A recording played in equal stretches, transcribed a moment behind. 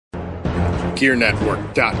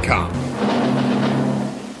GearNetwork.com.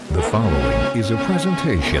 The following is a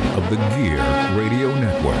presentation of the Gear Radio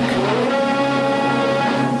Network.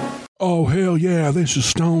 Oh, hell yeah, this is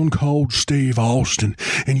Stone Cold Steve Austin,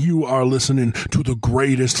 and you are listening to the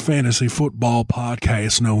greatest fantasy football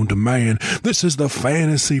podcast known to man. This is the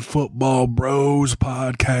Fantasy Football Bros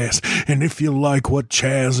podcast, and if you like what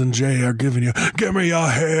Chaz and Jay are giving you, give me a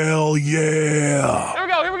hell yeah. Here we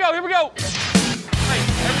go. Hey,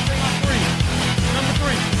 everything on three. Number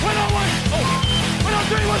three. 1-on-1. Oh,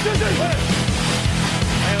 1-on-3. 1, 2, 3.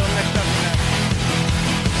 Hey, a little mixed up in that.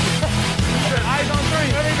 Eyes on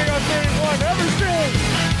three. Everything on 3 and 1. Everything.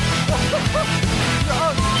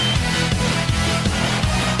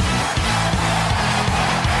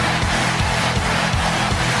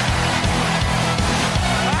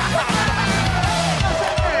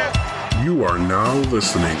 You are now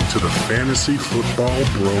listening to the Fantasy Football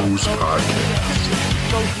Bros Podcast.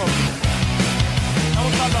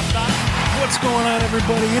 What's going on,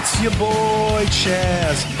 everybody? It's your boy,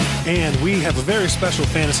 Chaz, and we have a very special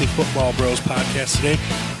Fantasy Football Bros podcast today.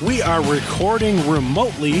 We are recording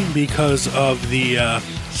remotely because of the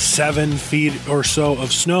 7 feet or so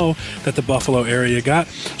of snow that the Buffalo area got.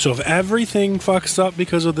 So if everything fucks up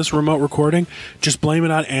because of this remote recording, just blame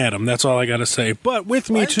it on Adam. That's all I got to say. But with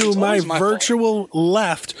me to my virtual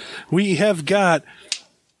left, we have got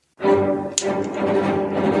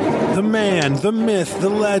the man, the myth, the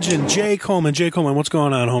legend, Jay Coleman. Jay Coleman, what's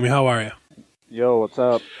going on, homie? How are you? Yo, what's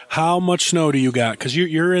up? How much snow do you got? Because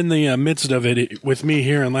you're in the midst of it with me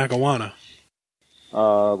here in Lackawanna.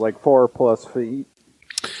 Like 4+ feet.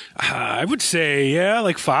 I would say, yeah,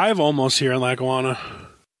 like 5 almost here in Lackawanna.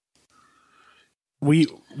 We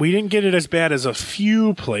didn't get it as bad as a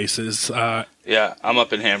few places. Yeah, I'm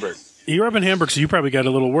up in Hamburg. You're up in Hamburg, so you probably got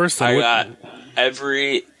a little worse than I got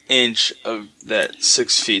every inch of that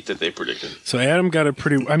 6 feet that they predicted. So Adam got a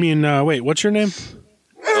pretty... I mean, wait, what's your name?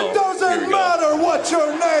 It doesn't matter what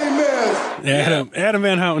your name is. Adam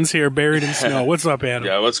Van Houten's here, buried in snow. What's up, Adam?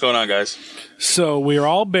 Yeah, what's going on, guys? So we're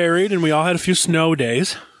all buried, and we all had a few snow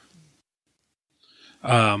days.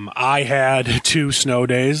 I had 2 snow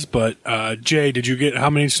days, but Jay, how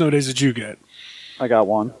many snow days did you get? I got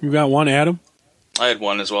 1. You got 1, Adam? I had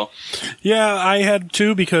 1 as well. Yeah, I had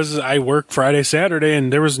 2 because I worked Friday, Saturday,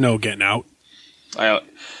 and there was no getting out. I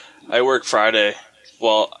worked Friday.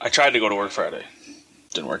 Well, I tried to go to work Friday.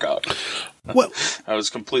 Didn't work out. Well, I was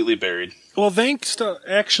completely buried. Well, thanks to...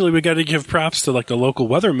 Actually, we got to give props to, like, the local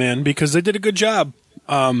weatherman because they did a good job.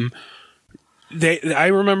 I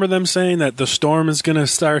remember them saying that the storm is going to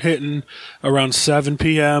start hitting around 7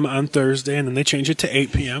 p.m. on Thursday, and then they changed it to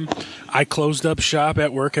 8 p.m. I closed up shop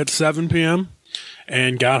at work at 7 p.m.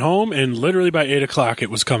 and got home, and literally by 8 o'clock it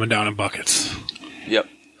was coming down in buckets. Yep.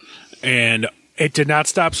 And it did not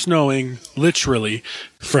stop snowing, literally,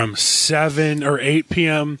 from 7 or 8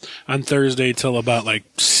 p.m. on Thursday till about like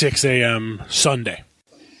 6 a.m. Sunday.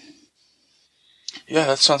 Yeah,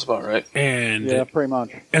 that sounds about right. And yeah, pretty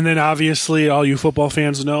much. And then obviously all you football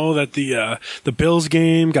fans know that the Bills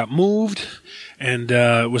game got moved and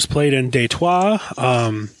was played in Detroit.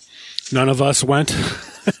 None of us went.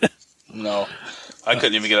 No. I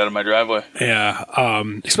couldn't even get out of my driveway. Yeah,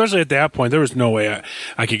 especially at that point, there was no way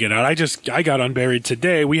I could get out. I got unburied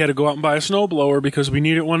today. We had to go out and buy a snowblower because we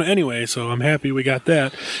needed one anyway, so I'm happy we got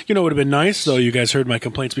that. You know, it would have been nice, though, you guys heard my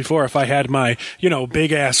complaints before, if I had my,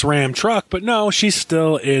 big-ass Ram truck, but no, she's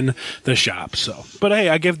still in the shop, so. But hey,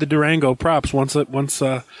 I give the Durango props. Once we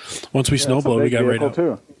snowblowed, we got right out.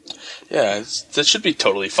 Too. Yeah, that should be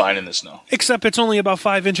totally fine in the snow. Except it's only about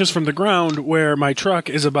 5 inches from the ground, where my truck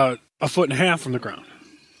is about 1.5 feet from the ground.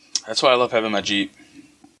 That's why I love having my Jeep.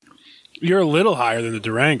 You're a little higher than the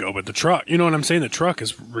Durango, but the truck, you know what I'm saying? The truck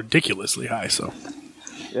is ridiculously high, so.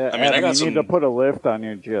 Yeah, I mean, Adam, you need to put a lift on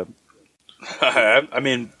your Jeep. I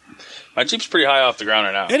mean, my Jeep's pretty high off the ground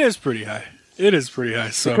right now. It is pretty high.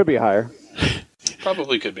 So. It could be higher.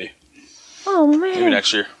 Probably could be. Oh, man. Maybe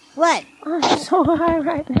next year. What? I'm so high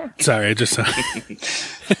right now. Sorry, I just...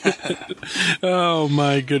 Oh,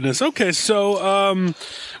 my goodness. Okay, so,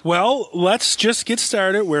 well, let's just get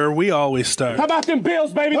started where we always start. How about them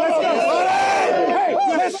Bills, baby? Let's go.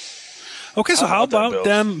 Hey, okay, so how about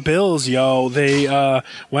them Bills, yo? They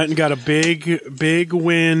went and got a big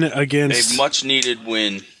win against... A much-needed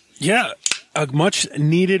win. Yeah, a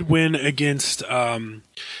much-needed win against...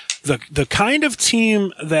 The kind of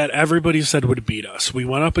team that everybody said would beat us. We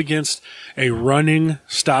went up against a running,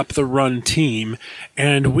 stop-the-run team,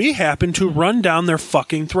 and we happened to run down their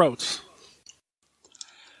fucking throats.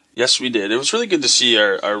 Yes, we did. It was really good to see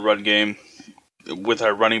our run game with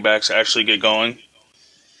our running backs actually get going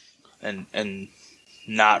and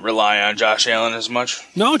not rely on Josh Allen as much.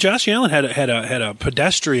 No, Josh Allen had a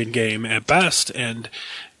pedestrian game at best, and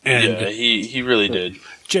yeah, he really did.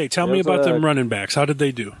 Jay, tell me about them running backs. How did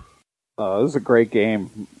they do? It was a great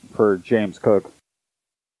game for James Cook.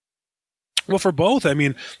 Well, for both, I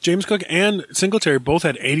mean, James Cook and Singletary both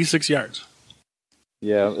had 86 yards.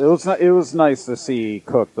 Yeah, it was nice to see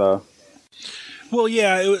Cook though. Well,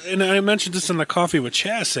 yeah, and I mentioned this in the Coffee with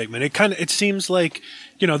Chaz segment. It seems like,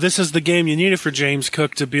 this is the game you needed for James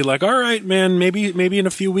Cook to be like, all right, man, maybe in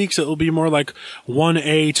a few weeks it will be more like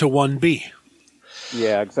 1A to 1B.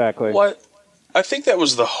 Yeah, exactly. What? I think that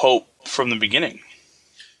was the hope from the beginning.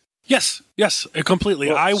 Yes, completely.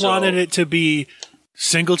 Well, I wanted it to be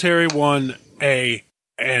Singletary 1A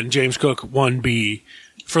and James Cook 1B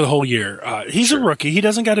for the whole year. He's a rookie. He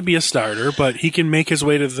doesn't got to be a starter, but he can make his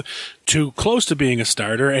way to close to being a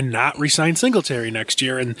starter and not re-sign Singletary next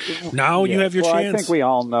year. And now you have your chance. I think we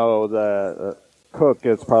all know that Cook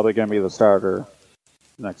is probably going to be the starter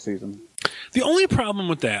next season. The only problem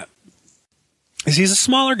with that is he's a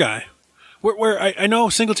smaller guy. Where I know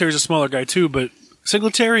Singletary's a smaller guy too, but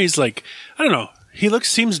Singletary's like, I don't know. He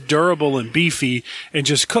seems durable and beefy, and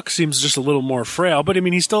just Cook seems just a little more frail. But I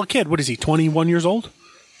mean, he's still a kid. What is he? 21 years old?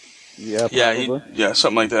 Yeah, yeah,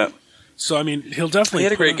 something like that. So I mean, he'll definitely. He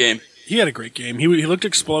had a great game. He had a great game. He looked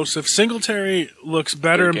explosive. Singletary looks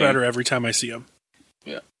better and better every time I see him.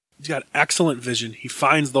 Yeah, he's got excellent vision. He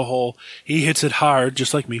finds the hole. He hits it hard,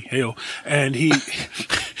 just like me. Heyo, and he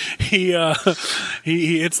he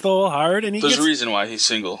hits the hole hard, and there's a reason why he's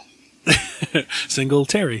single.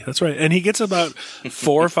 Singletary, that's right. And he gets about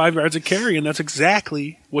 4 or 5 yards of carry, and that's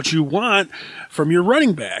exactly what you want from your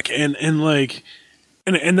running back. And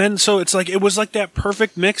then so it's like it was like that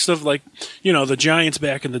perfect mix of like, the Giants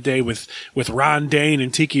back in the day with Ron Dane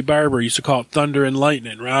and Tiki Barber used to call it thunder and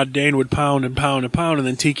lightning. Ron Dane would pound and pound and pound, and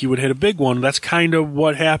then Tiki would hit a big one. That's kind of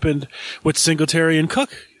what happened with Singletary and Cook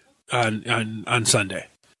on Sunday.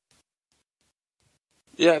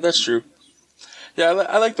 Yeah, that's true. Yeah,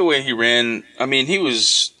 I like the way he ran. I mean, he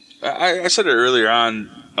was. I said it earlier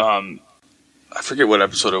on. I forget what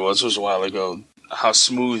episode it was. It was a while ago. How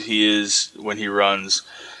smooth he is when he runs.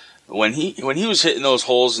 When he was hitting those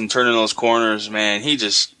holes and turning those corners, man, he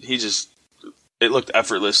just it looked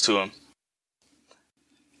effortless to him.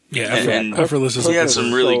 Yeah, effortless. He had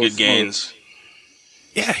some really good gains.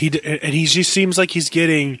 Yeah, and he just seems like he's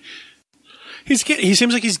getting. He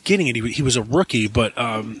seems like he's getting it. He was a rookie, but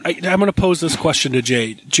I'm going to pose this question to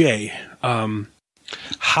Jay. Jay,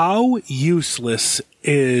 how useless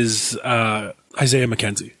is Isaiah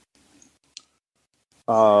McKenzie?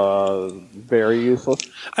 Very useless.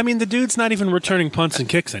 I mean, the dude's not even returning punts and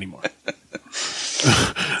kicks anymore.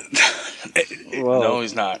 No,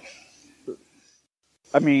 he's not.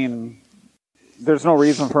 I mean, there's no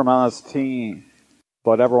reason for him on this team,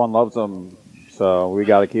 but everyone loves him. So we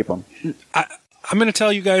got to keep him. I'm going to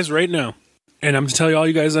tell you guys right now, and I'm going to tell you all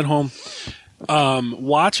you guys at home,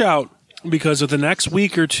 watch out, because of the next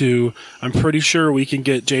week or two, I'm pretty sure we can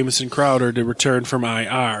get Jamison Crowder to return from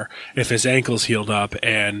IR if his ankle's healed up,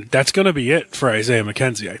 and that's going to be it for Isaiah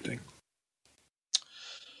McKenzie, I think.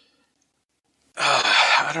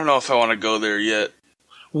 I don't know if I want to go there yet.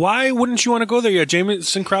 Why wouldn't you want to go there yet?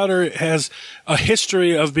 Jamison Crowder has a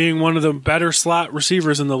history of being one of the better slot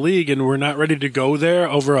receivers in the league, and we're not ready to go there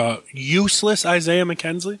over a useless Isaiah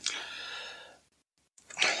McKenzie?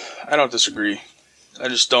 I don't disagree. I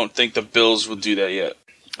just don't think the Bills will do that yet.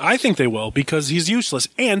 I think they will, because he's useless.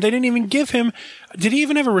 And they didn't even give him... Did he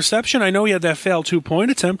even have a reception? I know he had that failed 2-point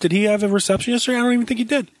attempt. Did he have a reception yesterday? I don't even think he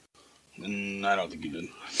did. I don't think he did.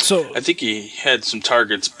 So I think he had some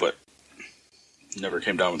targets, but never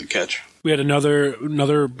came down with a catch. We had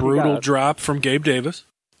another brutal drop from Gabe Davis.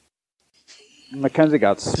 McKenzie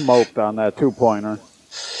got smoked on that 2-pointer.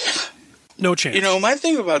 No chance. My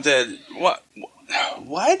thing about that,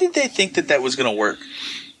 why did they think that was going to work?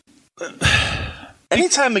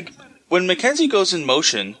 Anytime when McKenzie goes in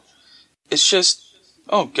motion, it's just,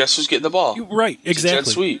 guess who's getting the ball? Right, exactly. It's jet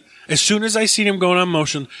sweep. As soon as I seen him going on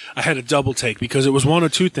motion, I had a double take, because it was one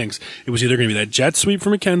of two things. It was either going to be that jet sweep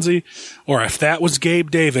for McKenzie, or if that was Gabe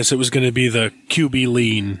Davis, it was going to be the QB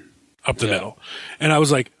lean up the middle. And I was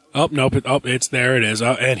like, it's there it is.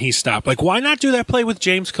 And he stopped. Like, why not do that play with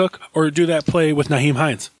James Cook or do that play with Nyheim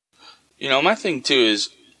Hines? My thing too is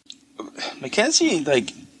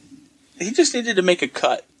McKenzie, he just needed to make a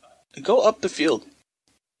cut and go up the field.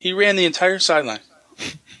 He ran the entire sideline.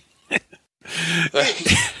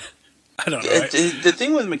 I don't know. The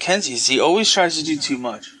thing with McKenzie is he always tries to do too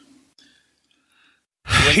much.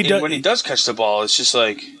 When he does catch the ball, it's just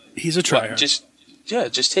like he's a tryer. Just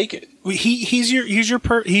just take it. He's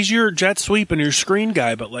your jet sweep and your screen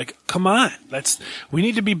guy, but like, come on, we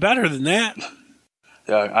need to be better than that.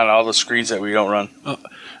 Yeah, on all the screens that we don't run.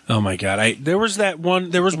 Oh my God! There was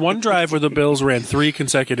one drive where the Bills ran 3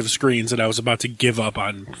 consecutive screens, and I was about to give up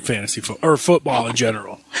on fantasy football in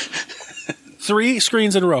general. 3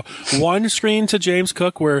 screens in a row. One screen to James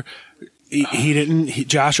Cook where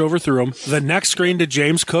Josh overthrew him. The next screen to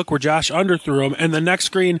James Cook where Josh underthrew him, and the next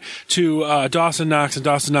screen to Dawson Knox, and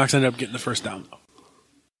Dawson Knox ended up getting the first down.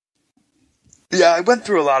 Yeah, I went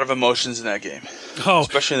through a lot of emotions in that game. Oh,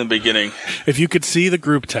 especially in the beginning. If you could see the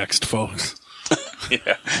group text, folks.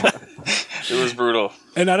 Yeah, it was brutal.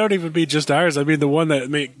 And I don't even mean just ours. I mean the one that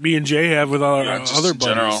me and Jay have with all our other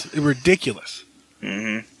buddies. It's ridiculous.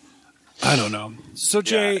 Mm-hmm. I don't know. So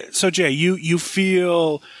Jay, you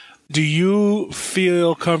feel? Do you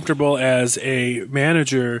feel comfortable as a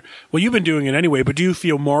manager? Well, you've been doing it anyway, but do you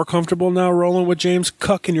feel more comfortable now rolling with James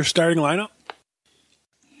Cook in your starting lineup?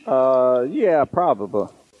 Yeah, probably.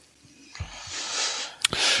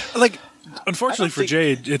 Like, unfortunately for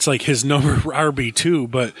Jay, it's like his number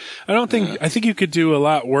RB2, but I think you could do a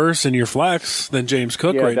lot worse in your flex than James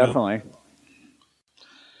Cook right now. Yeah, definitely.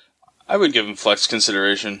 I would give him flex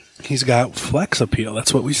consideration. He's got flex appeal.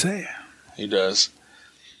 That's what we say. He does.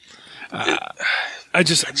 I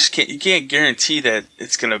just can't. You can't guarantee that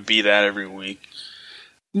it's going to be that every week.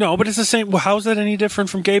 No, but it's the same. Well, how's that any different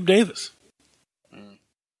from Gabe Davis?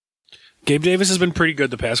 Gabe Davis has been pretty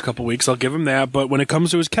good the past couple weeks. I'll give him that. But when it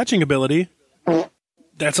comes to his catching ability,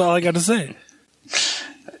 that's all I got to say.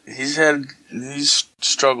 He's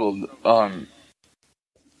struggled a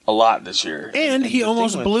lot this year, and he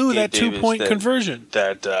almost blew that 2-point conversion.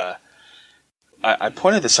 I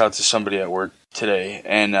pointed this out to somebody at work today,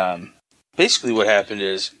 and basically what happened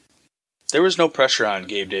is there was no pressure on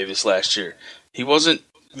Gabe Davis last year. He wasn't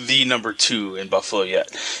the number 2 in Buffalo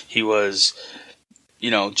yet. He was,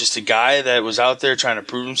 just a guy that was out there trying to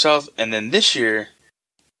prove himself. And then this year,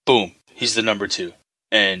 boom, he's the number 2,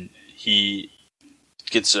 and he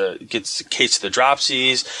gets a case of the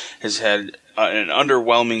dropsies. Has had an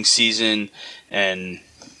underwhelming season, and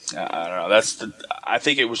I don't know. I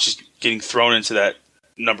think it was just getting thrown into that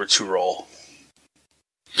number 2 role.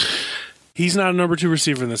 He's not a number 2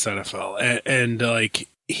 receiver in this NFL, and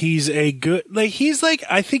he's a good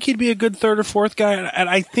I think he'd be a good 3rd or 4th guy, and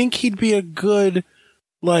I think he'd be a good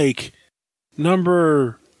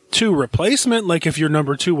number 2 replacement. Like if your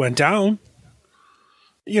number 2 went down,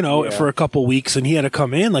 for a couple weeks and he had to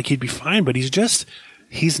come in, he'd be fine. But he's just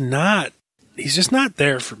not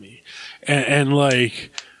there for me, and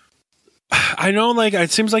I know,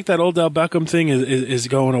 it seems like that Odell Beckham thing is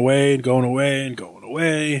going away and going away and going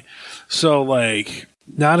away. So,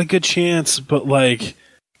 not a good chance, but,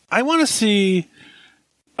 I want to see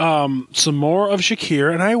some more of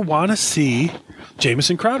Shakir, and I want to see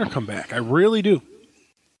Jamison Crowder come back. I really do.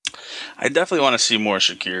 I definitely want to see more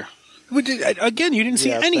Shakir. Again, you didn't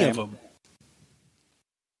see any of them.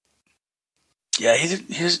 Yeah, he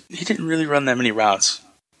didn't really run that many routes.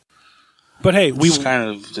 But hey, it's kind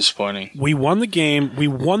of disappointing. We won the game. We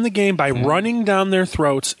won the game by running down their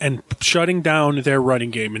throats and shutting down their running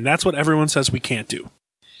game, and that's what everyone says we can't do.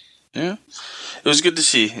 Yeah, it was good to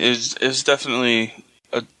see. It was definitely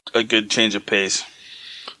a good change of pace.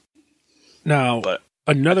 Now, but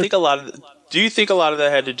do you think a lot of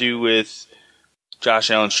that had to do with Josh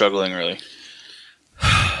Allen struggling early?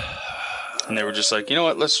 And they were just like, you know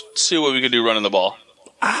what? Let's see what we can do running the ball.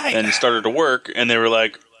 And it started to work, and they were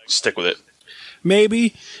like, stick with it.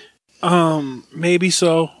 Maybe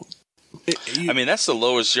so. That's the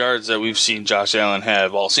lowest yards that we've seen Josh Allen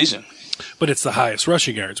have all season. But it's the highest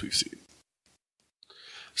rushing yards we've seen.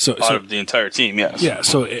 So out of the entire team, yes. Yeah,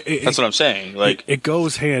 so that's what I'm saying. It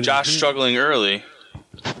goes hand. Josh in hand. Struggling early.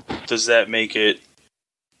 Does that make it?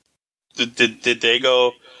 Did they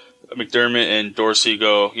go? McDermott and Dorsey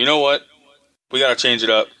go? You know what? We got to change it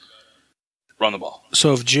up. Run the ball.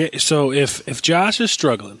 So if Josh is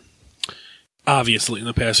struggling, obviously in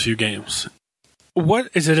the past few games, what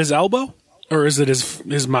is it? His elbow or is it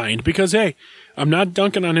his mind? Because hey, I'm not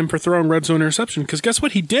dunking on him for throwing red zone interception. Because guess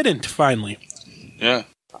what? He didn't finally. Yeah,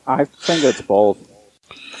 I think it's both.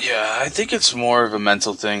 Yeah, I think it's more of a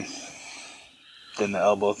mental thing than the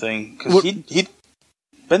elbow thing. Because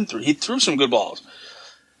he threw some good balls.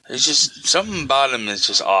 It's just something about him is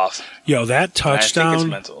just off. Yo, that touchdown! I think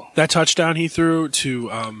it's mental. That touchdown he threw to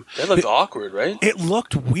that looked awkward, right? It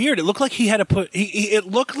looked weird. It looked like he had to put. It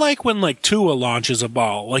looked like when Tua launches a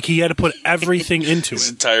ball, he had to put everything into his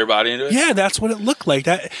it, entire body into it. Yeah, that's what it looked like.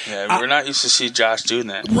 That. Yeah, we're not used to see Josh doing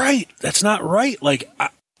that. Right, that's not right.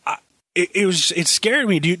 it scared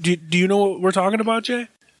me. Do you know what we're talking about, Jay?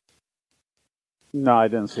 No, I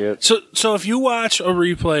didn't see it. So if you watch a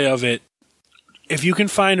replay of it, if you can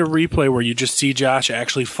find a replay where you just see Josh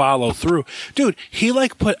actually follow through, dude, he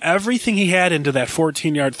like put everything he had into that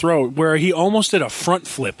 14-yard throw where he almost did a front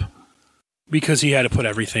flip because he had to put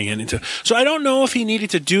everything into. So I don't know if he needed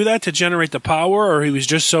to do that to generate the power or he was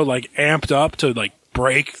just so like amped up to like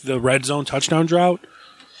break the red zone touchdown drought.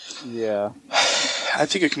 Yeah. I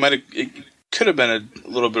think it could have been a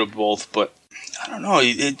little bit of both, but I don't know.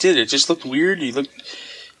 It did. It just looked weird. He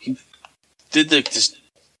did this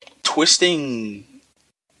twisting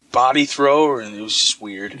body throw, and it was just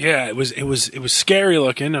weird. Yeah, it was scary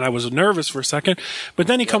looking, and I was nervous for a second. But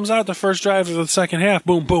then he comes out the first drive of the second half.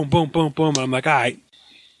 Boom, boom, boom, boom, boom. And I'm like, all right.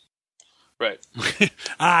 Right.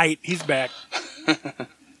 All right, he's back.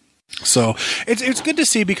 So it's good to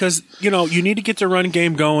see because, you know, you need to get the run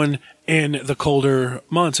game going in the colder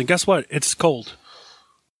months. And guess what? It's cold.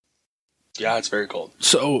 Yeah, it's very cold.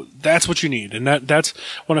 So that's what you need. And that's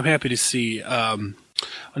what I'm happy to see.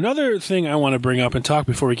 Another thing I want to bring up and talk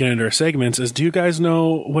before we get into our segments is, do you guys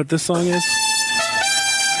know what this song is?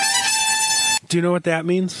 Do you know what that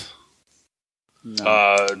means?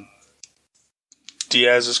 No.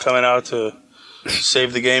 Diaz is coming out to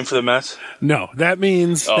save the game for the Mets? No, that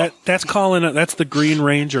means that's the Green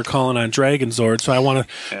Ranger calling on Dragonzord. So I want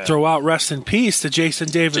to throw out rest in peace to Jason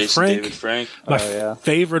David Frank. My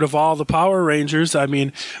favorite of all the Power Rangers. I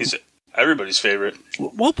mean, he's everybody's favorite.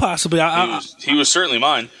 Well, possibly. He was certainly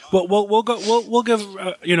mine. Well, we'll give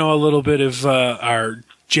a little bit of our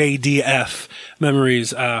JDF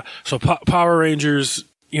memories. So Power Rangers,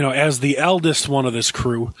 as the eldest one of this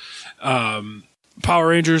crew. Power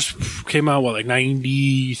Rangers came out, like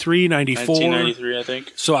 93, 94? 1993, I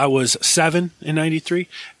think. So I was 7 in 93,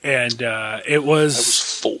 and it was... I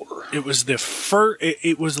was 4. It was the first...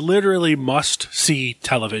 It was literally must-see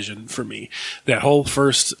television for me, that whole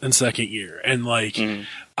first and second year. And,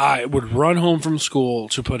 I would run home from school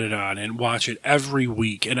to put it on and watch it every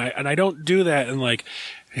week. And I don't do that, and,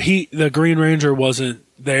 the Green Ranger wasn't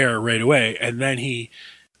there right away, and then he...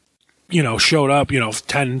 showed up,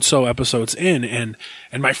 10 so episodes in, and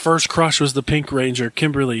my first crush was the Pink Ranger,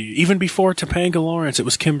 Kimberly. Even before Topanga Lawrence, it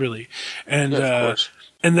was Kimberly. And,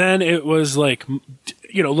 and then it was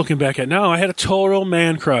looking back at now, I had a total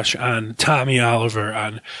man crush on Tommy Oliver,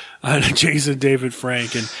 on Jason David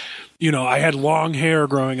Frank, and, I had long hair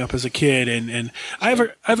growing up as a kid, and I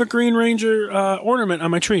have a Green Ranger ornament on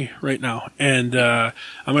my tree right now, and on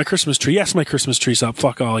my Christmas tree. Yes, my Christmas tree's up.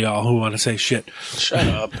 Fuck all y'all who want to say shit. Shut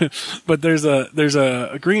up. But there's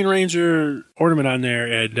a Green Ranger ornament on there,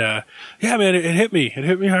 and yeah, man, it hit me. It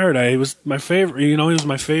hit me hard. It was my favorite. He was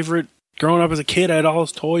my favorite growing up as a kid. I had all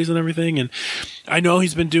his toys and everything, and I know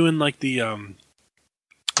he's been doing the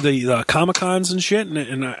Comic-Cons and shit,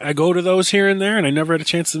 and I go to those here and there, and I never had a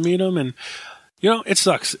chance to meet him, and it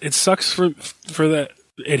sucks. It sucks for that.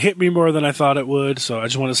 It hit me more than I thought it would, so I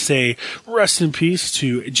just want to say rest in peace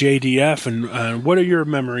to JDF. And what are your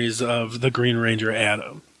memories of the Green Ranger,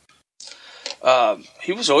 Adam?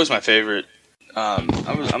 He was always my favorite. I'm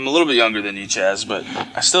a little bit younger than you, Chaz, but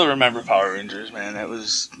I still remember Power Rangers, man. That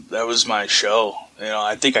was my show.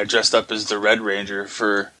 I think I dressed up as the Red Ranger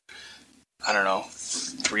for, I don't know,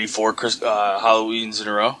 3-4 Halloweens in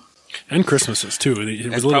a row, and Christmases too. It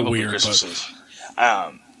was a little weird, Christmases.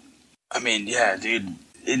 But I mean, yeah, dude.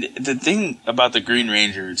 The thing about the Green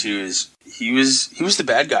Ranger too is he was the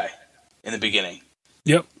bad guy in the beginning.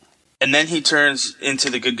 Yep. And then he turns into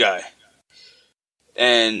the good guy,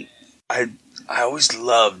 and I always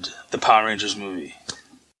loved the Power Rangers movie.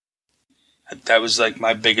 That was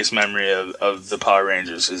my biggest memory of the Power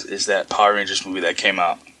Rangers is that Power Rangers movie that came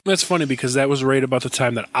out. That's funny because that was right about the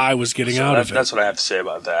time that I was getting out of it. That's what I have to say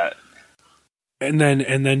about that. And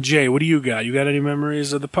then Jay, what do you got? You got any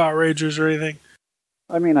memories of the Power Rangers or anything?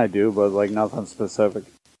 I mean, I do, but nothing specific.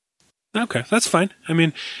 Okay, that's fine. I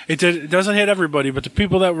mean, it doesn't hit everybody, but the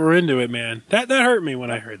people that were into it, man, that hurt me when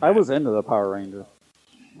I heard that. I was into the Power Ranger.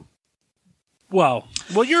 Well,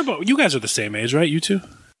 you guys are the same age, right? You two,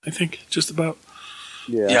 I think, just about.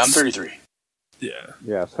 Yeah, I'm 33.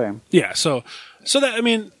 Yeah, same. Yeah, so that, I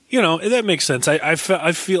mean, that makes sense. I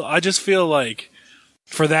just feel like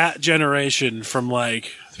for that generation, from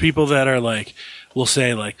people that are we'll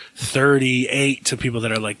say 38 to people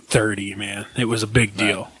that are 30, man, it was a big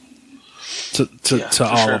deal to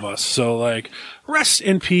all of us. So rest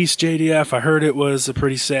in peace, JDF. I heard it was a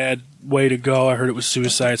pretty sad way to go. I heard it was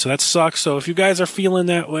suicide, so that sucks. So if you guys are feeling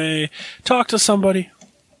that way, talk to somebody.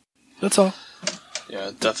 That's all. Yeah,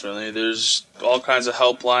 definitely. There's all kinds of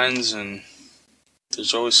helplines, and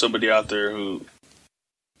there's always somebody out there who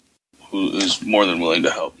who is more than willing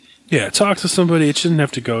to help. Yeah, talk to somebody. It shouldn't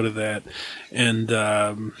have to go to that. And,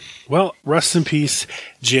 well, rest in peace,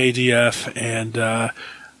 JDF.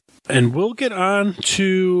 And we'll get on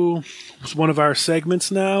to one of our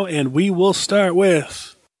segments now, and we will start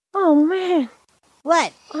with... Oh, man.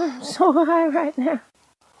 What? I'm so high right now.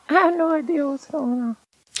 I have no idea what's going on.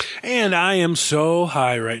 And I am so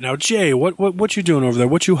high right now. Jay, what you doing over there?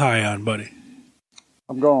 What you high on, buddy?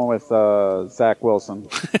 I'm going with Zach Wilson.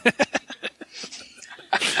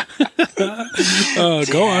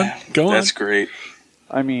 Go on. That's great.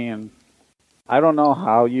 I mean, I don't know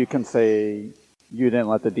how you can say you didn't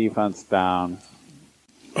let the defense down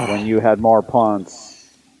when you had more punts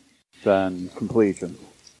than completion.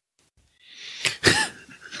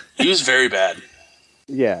 He was very bad.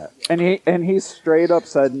 Yeah, and he straight up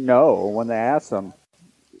said no when they asked him.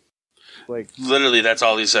 Like, literally, that's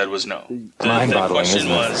all he said was no. The question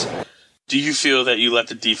was, do you feel that you let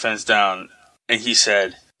the defense down? And he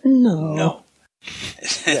said, no.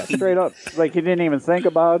 Yeah, straight up. Like, he didn't even think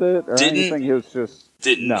about it or anything. He was just...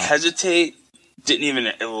 Didn't hesitate. Didn't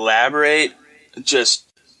even elaborate. Just...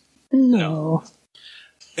 No.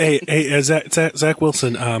 Hey, Zach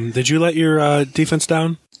Wilson, did you let your defense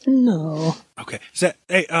down? No. Okay.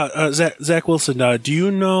 Zach Wilson, do you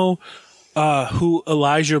know who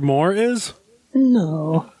Elijah Moore is?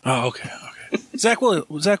 No. Oh, okay. Zach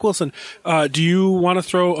Wilson, do you want to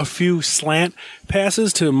throw a few slant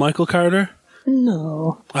passes to Michael Carter?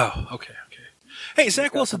 No. Oh, okay. Hey,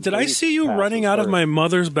 Zach Wilson, did I see you running out of my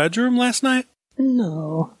mother's bedroom last night?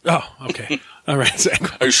 No. Oh, okay. All right,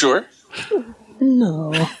 Zach. Are you sure?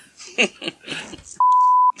 No.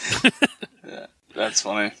 Yeah, that's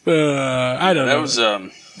funny. I don't know.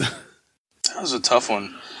 That was a tough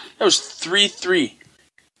one. That was 3-3.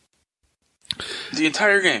 The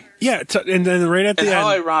entire game. Yeah, and then right at the end, how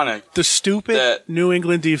ironic. The stupid New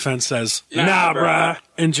England defense says, nah, brah,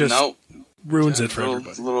 and just ruins it for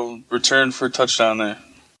everybody. Little return for a touchdown there.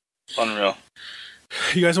 Unreal.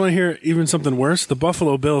 You guys want to hear even something worse? The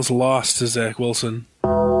Buffalo Bills lost to Zach Wilson.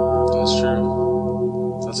 That's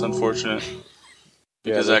true. That's unfortunate.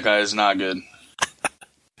 Because that guy is not good.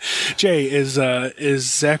 Jay, is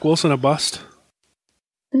Zach Wilson a bust?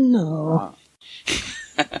 No.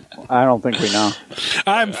 I don't think we know.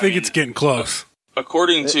 I think it's getting close.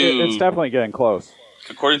 According to... It's definitely getting close.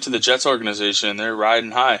 According to the Jets organization, they're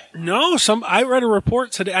riding high. No, I read a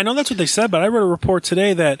report today. I know that's what they said, but I read a report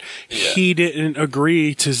today that he didn't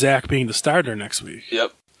agree to Zach being the starter next week.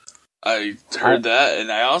 Yep. I heard that,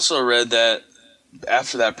 and I also read that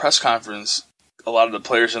after that press conference, a lot of the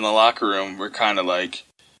players in the locker room were kind of like,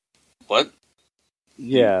 what?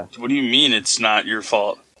 Yeah. What do you mean it's not your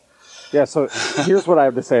fault? Yeah, so here's what I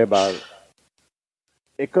have to say about it.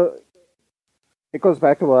 It goes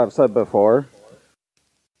back to what I've said before.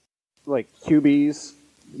 Like, QBs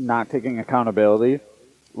not taking accountability.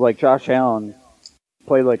 Like, Josh Allen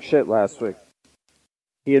played like shit last week.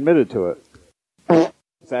 He admitted to it.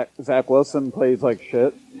 Zach Wilson plays like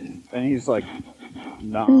shit, and he's like,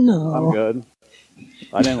 no, I'm good.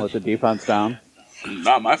 I didn't let the defense down.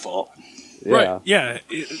 Not my fault. Yeah. Right. Yeah,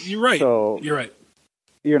 you're right. So, you're right.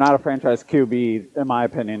 You're not a franchise QB, in my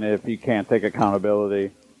opinion, if you can't take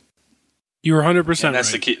accountability. You're 100% and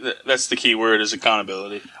that's right. the key. That's the key word is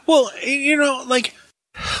accountability. Well, you know, like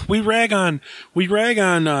we rag on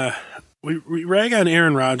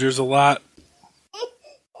Aaron Rodgers a lot,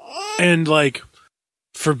 and like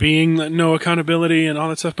for being no accountability and all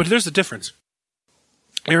that stuff. But there's a difference.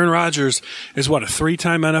 Aaron Rodgers is what, a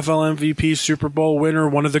 3-time NFL MVP, Super Bowl winner,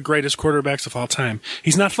 one of the greatest quarterbacks of all time.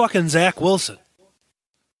 He's not fucking Zach Wilson.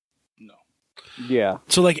 Yeah.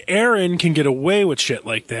 So, like, Aaron can get away with shit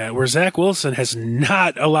like that, where Zach Wilson has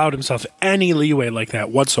not allowed himself any leeway like that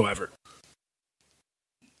whatsoever.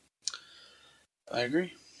 I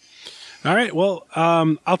agree. All right, well,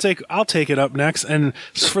 I'll take it up next, and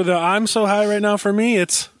for the I'm so high right now for me,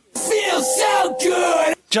 it's feels so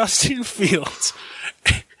good. Justin Fields,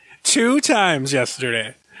 2 times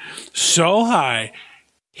yesterday, so high,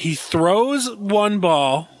 he throws one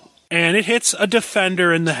ball and it hits a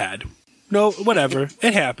defender in the head. No, whatever.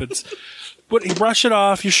 It happens. But you brush it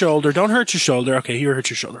off your shoulder. Don't hurt your shoulder. Okay, you hurt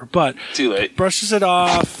your shoulder. But too late. Brushes it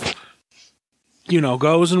off,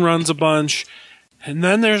 goes and runs a bunch. And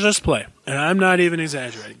then there's this play. And I'm not even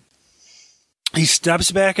exaggerating. He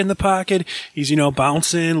steps back in the pocket. He's,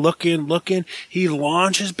 bouncing, looking. He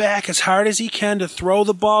launches back as hard as he can to throw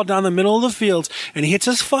the ball down the middle of the field, and he hits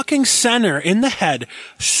his fucking center in the head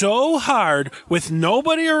so hard with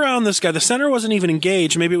nobody around this guy. The center wasn't even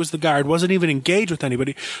engaged. Maybe it was the guard. Wasn't even engaged with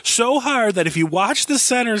anybody. So hard that if you watch the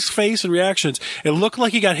center's face and reactions, it looked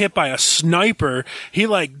like he got hit by a sniper. He,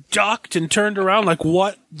 ducked and turned around like,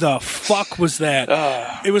 what the fuck was that?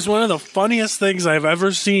 It was one of the funniest things I've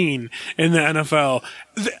ever seen in the NFL.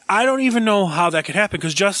 I don't even know how that could happen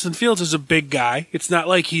because Justin Fields is a big guy. It's not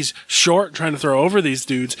like he's short trying to throw over these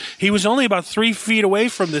dudes. He was only about 3 feet away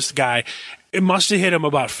from this guy. It must have hit him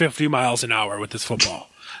about 50 miles an hour with this football.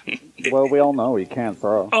 Well, we all know he can't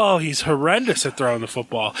throw. Oh, he's horrendous at throwing the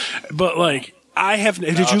football. But,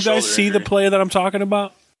 did you guys see the play that I'm talking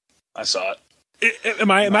about? I saw it. Am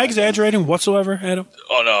I exaggerating whatsoever, Adam?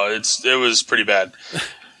 Oh no, it was pretty bad.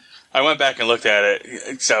 I went back and looked at it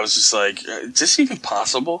because I was just like, "Is this even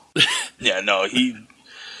possible?" Yeah, no, he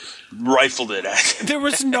rifled it at him. There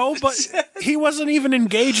was he wasn't even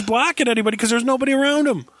engaged blocking anybody because there's nobody around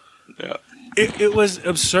him. Yeah, it was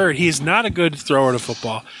absurd. He is not a good thrower of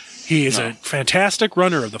football. He is a fantastic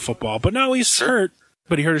runner of the football, but now he's hurt.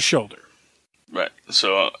 But he hurt his shoulder. Right.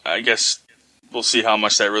 So I guess we'll see how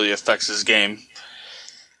much that really affects his game.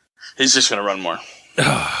 He's just going to run more.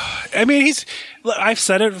 I mean, I've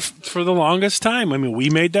said it for the longest time. I mean, we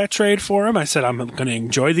made that trade for him. I said, I'm going to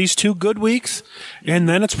enjoy these 2 good weeks, and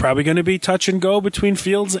then it's probably going to be touch and go between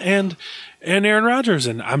Fields and Aaron Rodgers,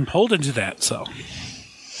 and I'm holding to that, so.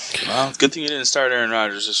 Well, good thing you didn't start Aaron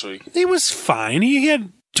Rodgers this week. He was fine. He had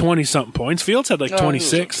 20-something points. Fields had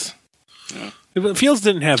 26. Yeah. Fields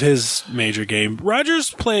didn't have his major game.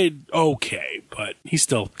 Rodgers played okay, but he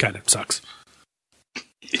still kind of sucks.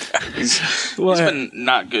 Yeah, he's been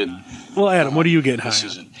not good. Well, Adam, what are you getting high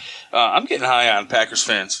season? I'm getting high on Packers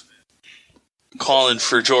fans calling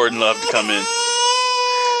for Jordan Love to come in.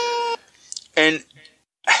 And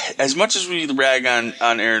as much as we rag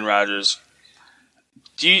on Aaron Rodgers,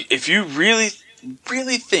 if you really,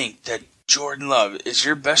 really think that Jordan Love is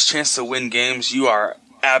your best chance to win games, you are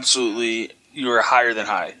higher than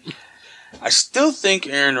high. I still think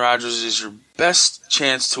Aaron Rodgers is your best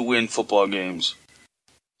chance to win football games.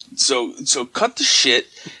 So cut the shit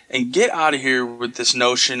and get out of here with this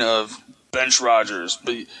notion of bench Rodgers.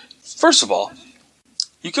 But first of all,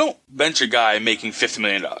 you don't bench a guy making $50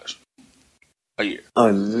 million a year.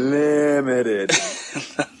 Unlimited.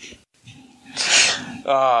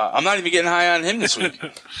 I'm not even getting high on him this week.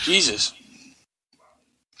 Jesus.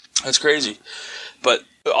 That's crazy. But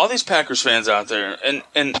all these Packers fans out there, and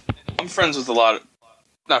I'm friends with a lot,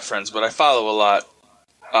 not friends, but I follow a lot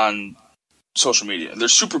on social media. They're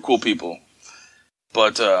super cool people,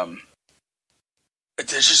 but they're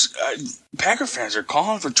just Packer fans are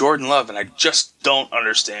calling for Jordan Love, and I just don't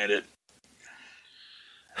understand it.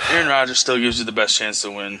 Aaron Rodgers still gives you the best chance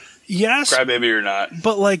to win. Yes, crybaby or not.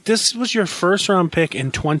 But this was your first round pick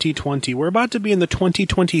in 2020. We're about to be in the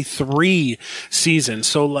 2023 season,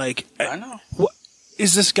 so I know.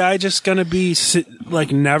 Is this guy just going to be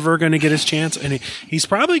never going to get his chance? And he's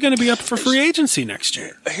probably going to be up for free agency next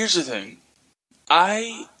year. Here's the thing.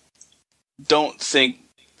 I don't think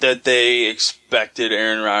that they expected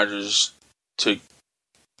Aaron Rodgers to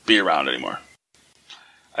be around anymore.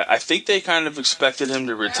 I think they kind of expected him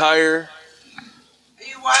to retire. Are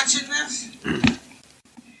you watching this?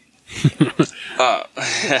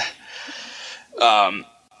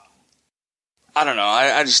 I don't know.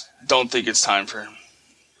 I just don't think it's time for him.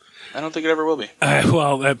 I don't think it ever will be.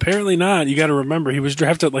 Well, apparently not. You got to remember, he was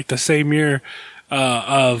drafted the same year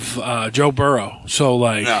of Joe Burrow. So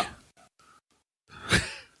no.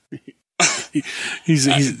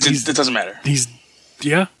 It doesn't matter. Was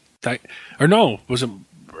it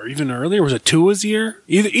or even earlier? Was it Tua's year?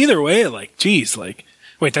 Either way,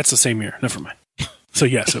 wait, that's the same year. Never mind. So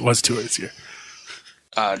yes, it was Tua's year.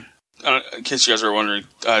 In case you guys were wondering,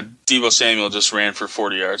 Deebo Samuel just ran for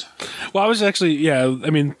 40 yards. Well, I was actually, I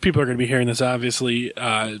mean, people are going to be hearing this obviously,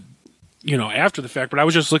 after the fact, but I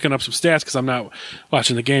was just looking up some stats because I'm not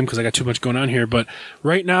watching the game because I got too much going on here. But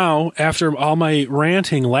right now, after all my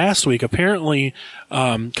ranting last week, apparently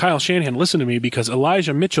Kyle Shanahan listened to me because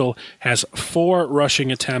Elijah Mitchell has 4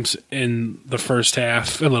 rushing attempts in the first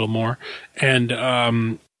half, a little more, and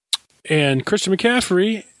Christian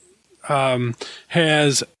McCaffrey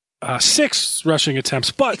has 6 rushing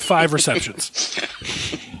attempts, but 5 receptions.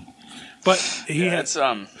 But it's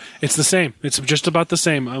the same. It's just about the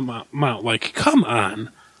same amount. Come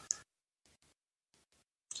on.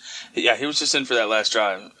 Yeah, he was just in for that last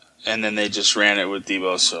drive, and then they just ran it with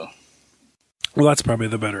Deebo. So Well, that's probably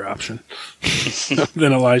the better option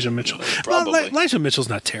than Elijah Mitchell. Probably. Well, Elijah Mitchell's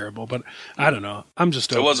not terrible, but I don't know. I'm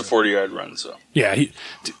just. It was a 40-yard run, so. Yeah,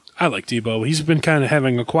 I like Debo. He's been kind of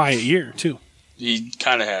having a quiet year, too. He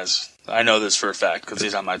kind of has. I know this for a fact because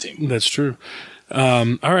he's on my team. That's true.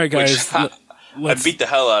 All right, guys. I beat the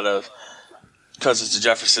hell out of Cousins to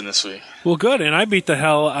Jefferson this week. Well, good. And I beat the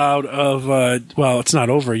hell out of, well, it's not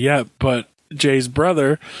over yet, but Jay's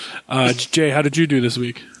brother. Jay, how did you do this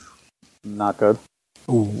week? Not good.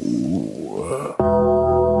 Ooh.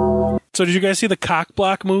 So did you guys see the cock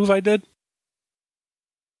block move I did?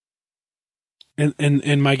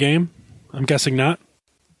 In my game? I'm guessing not.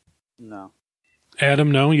 No.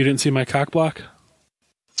 Adam, no? You didn't see my cock block?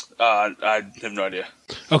 I have no idea.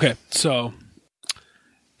 Okay, so...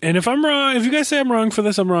 And if I'm wrong, if you guys say I'm wrong for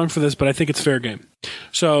this, I'm wrong for this, but I think it's fair game.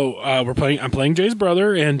 So I'm playing Jay's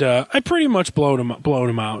brother, and I pretty much blowing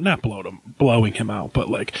him out. Not blowing him out, but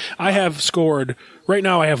like I have scored right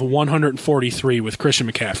now. I have 143 with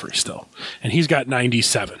Christian McCaffrey still, and he's got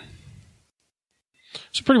 97.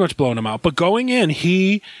 So pretty much blowing him out. But going in,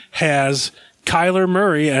 he has Kyler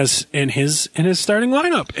Murray as in his starting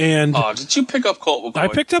lineup. And did you pick up Colt McCoy? I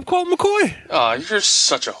picked up Colt McCoy. Oh, you're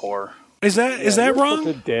such a whore. Is that wrong?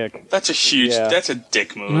 Such a dick. That's a huge. Yeah. That's a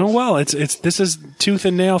dick move. No, well, this is tooth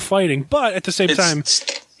and nail fighting, but at the same time,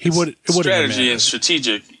 it would strategy and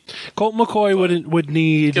strategic. Colt McCoy would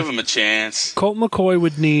need. Give him a chance. Colt McCoy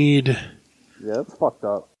would need. Yeah, it's fucked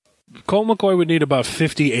up. Colt McCoy would need about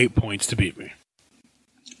 58 points to beat me.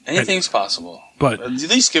 Anything's possible, but at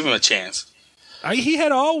least give him a chance. He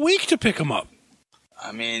had all week to pick him up.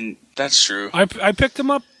 I mean, that's true. I picked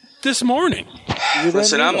him up this morning.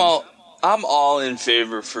 Listen, I'm all in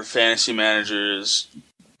favor for fantasy managers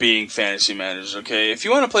being fantasy managers, okay? If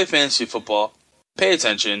you want to play fantasy football, pay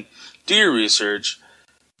attention, do your research,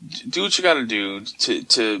 do what you got to do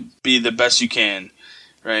to be the best you can,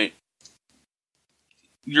 right?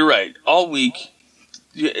 You're right. All week,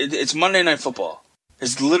 it's Monday Night Football.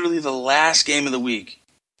 It's literally the last game of the week.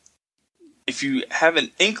 If you have an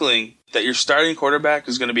inkling that your starting quarterback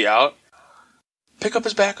is going to be out, pick up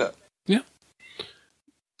his backup. Yeah.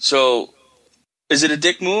 So, is it a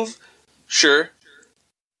dick move? Sure,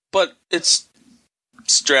 but it's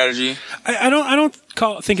strategy. I don't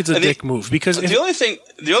think it's a dick move because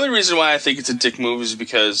the only reason why I think it's a dick move is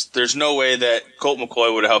because there's no way that Colt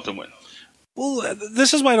McCoy would have helped him win. Well,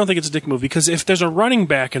 this is why I don't think it's a dick move, because if there's a running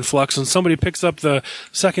back in flux and somebody picks up the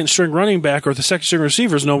second string running back or the second string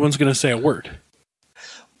receivers, no one's going to say a word.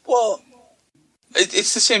 Well,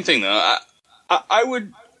 it's the same thing though. I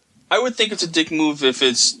would think it's a dick move if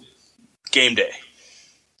it's game day.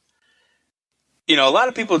 You know, a lot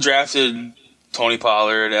of people drafted Tony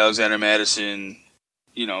Pollard, Alexander Madison,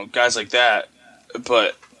 you know, guys like that.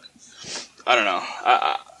 But I don't know.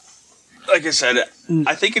 Like I said,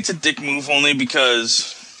 I think it's a dick move only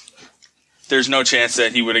because there's no chance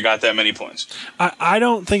that he would have got that many points. I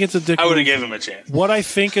don't think it's a dick move. I would have given him a chance. What I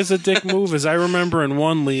think is a dick move is I remember in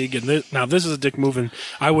one league, and now this is a dick move, and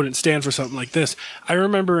I wouldn't stand for something like this. I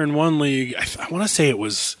remember in one league, I want to say it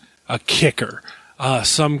was a kicker.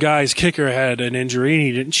 Some guy's kicker had an injury, and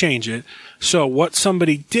he didn't change it. So what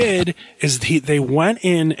somebody did is they went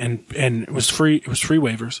in and it was free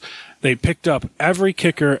waivers. They picked up every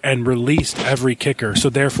kicker and released every kicker. So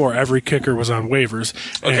therefore, every kicker was on waivers.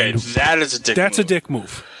 Okay, that is a dick move. That's a dick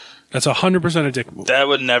move. That's 100% a dick move. That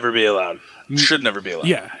would never be allowed. Should never be allowed.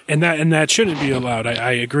 Yeah, and that shouldn't be allowed.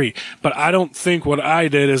 I agree. But I don't think what I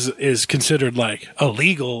did is considered like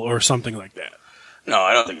illegal or something like that. No,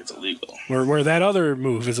 I don't think it's illegal. Where that other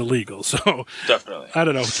move is illegal. So definitely. I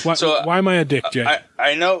don't know. Why am I a dick, Jay?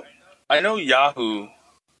 I know Yahoo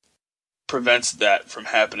prevents that from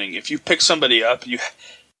happening. If you pick somebody up,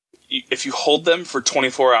 if you hold them for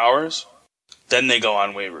 24 hours, then they go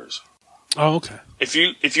on waivers. Oh, okay. If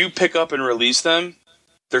you pick up and release them,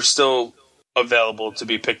 they're still available to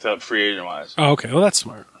be picked up free agent wise. Oh, okay. Well, that's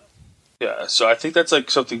smart. Yeah, so I think that's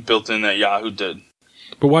like something built in that Yahoo did.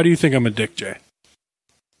 But why do you think I'm a dick, Jay?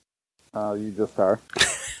 You just are.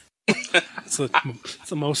 That's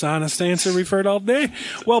the most honest answer we've heard all day.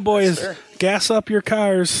 Well, boys, yes, gas up your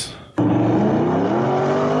cars. Time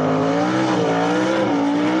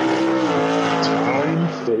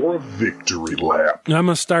for a victory lap. I'm going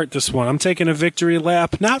to start this one. I'm taking a victory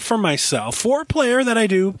lap, not for myself, for a player that I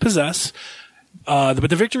do possess. But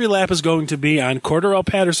the victory lap is going to be on Corderelle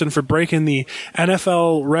Patterson for breaking the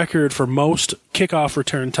NFL record for most kickoff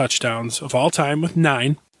return touchdowns of all time with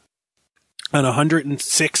 9. On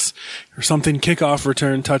 106 or something kickoff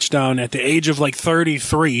return touchdown at the age of like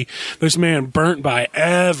 33. This man burnt by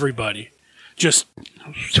everybody. Just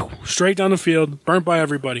straight down the field, burnt by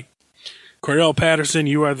everybody. Corderelle Patterson,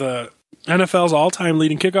 you are the NFL's all-time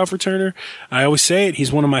leading kickoff returner. I always say it.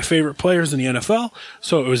 He's one of my favorite players in the NFL,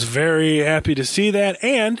 so it was very happy to see that.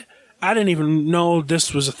 And I didn't even know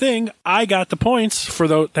this was a thing. I got the points for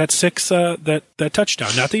that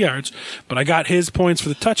touchdown, not the yards, but I got his points for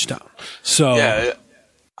the touchdown. So yeah,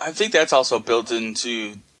 I think that's also built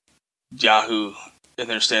into Yahoo in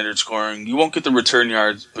their standard scoring. You won't get the return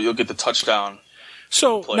yards, but you'll get the touchdown.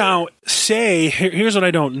 So now, here's what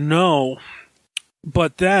I don't know,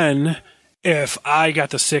 but then if I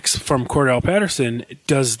got the 6 from Corderelle Patterson,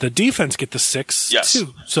 does the defense get the 6 yes.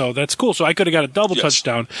 too? So that's cool. So I could have got a double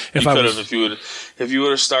touchdown if you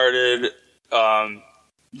would have started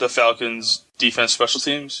the Falcons defense special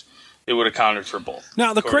teams. It would have counted for both.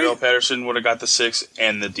 Now Corderelle Patterson would have got the 6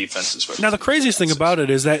 and the defensive special. Now the craziest thing about it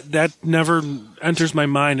is that never enters my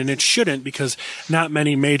mind, and it shouldn't, because not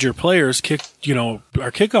many major players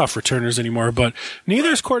are kickoff returners anymore. But neither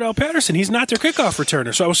is Corderelle Patterson. He's not their kickoff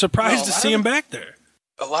returner, so I was surprised to see him back there.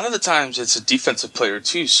 A lot of the times it's a defensive player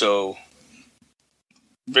too. So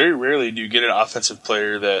very rarely do you get an offensive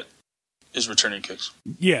player that is returning kicks.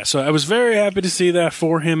 Yeah, so I was very happy to see that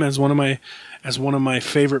for him as one of my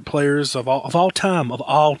favorite players of all time.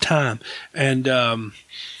 And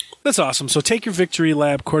that's awesome. So take your victory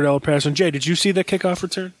lap, Corderelle Patterson. Jay, did you see the kickoff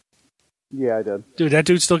return? Yeah, I did. Dude, that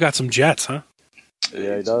dude still got some jets, huh?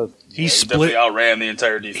 Yeah, he does. He definitely outran the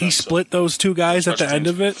entire defense. He split those two guys at the end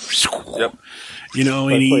of it. Yep.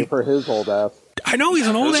 Especially for his old ass. I know, he's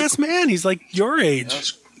an old ass man. He's like your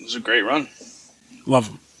age. It was a great run. Love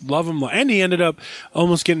him. And he ended up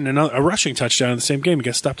almost getting a rushing touchdown in the same game. He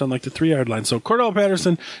got stopped on like the 3-yard line. So, Corderelle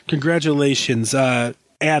Patterson, congratulations.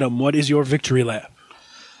 Adam, what is your victory lap?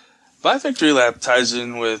 My victory lap ties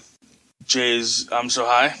in with Jay's I'm So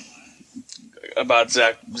High about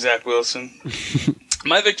Zach Wilson.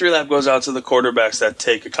 My victory lap goes out to the quarterbacks that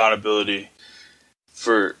take accountability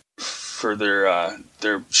for their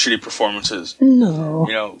shitty performances.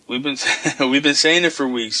 No. We've been saying it for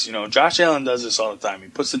weeks. Josh Allen does this all the time. He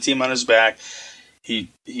puts the team on his back. He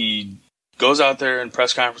goes out there in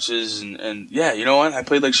press conferences and yeah, you know what? I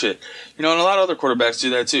played like shit. And a lot of other quarterbacks do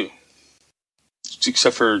that too.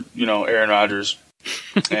 Except for, Aaron Rodgers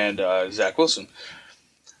and Zach Wilson.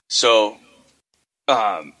 So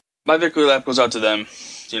my victory lap goes out to them.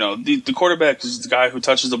 The quarterback is the guy who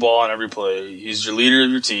touches the ball on every play. He's your leader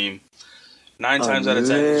of your team. 9 times out of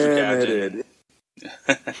 10, he's your captain.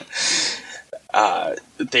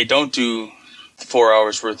 They don't do 4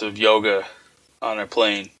 hours worth of yoga on a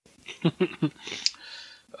plane.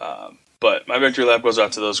 But my victory lap goes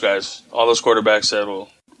out to those guys. All those quarterbacks that will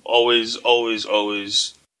always, always,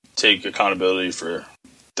 always take accountability for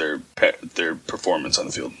their performance on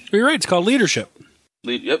the field. You're right. It's called leadership.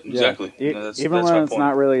 Yep, exactly. Even when it's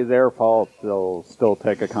not really their fault, they'll still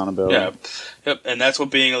take accountability. Yeah, yep, and that's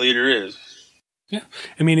what being a leader is. Yeah,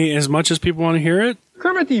 I mean, as much as people want to hear it,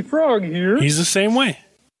 Kermit the Frog here. He's the same way.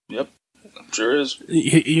 Yep, sure is.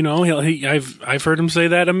 I've heard him say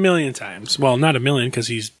that a million times. Well, not a million because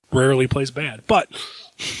he rarely plays bad, but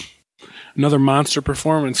another monster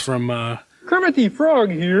performance from Kermit the Frog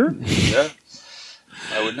here. Yeah,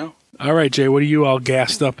 I would know. All right, Jay, what are you all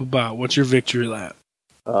gassed up about? What's your victory lap?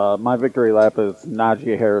 My victory lap is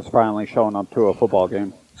Najee Harris finally showing up to a football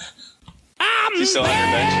game. He's still on your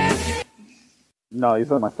bench? No,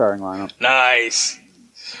 he's in my starting lineup. Nice.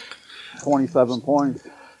 27 points.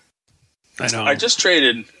 I know. I just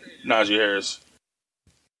traded Najee Harris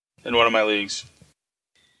in one of my leagues.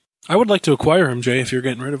 I would like to acquire him, Jay, if you're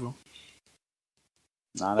getting rid of him.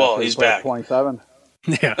 Well, he's back. 27.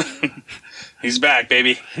 Yeah. He's back,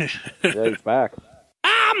 baby. Yeah, he's back.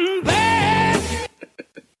 I'm back.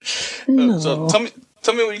 So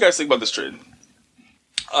tell me what you guys think about this trade.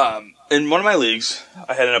 In one of my leagues,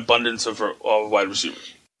 I had an abundance of wide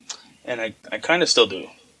receivers, and I kind of still do.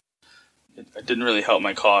 It didn't really help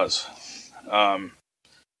my cause. I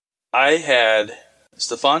had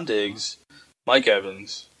Stephon Diggs, Mike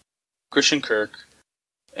Evans, Christian Kirk,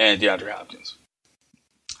 and DeAndre Hopkins.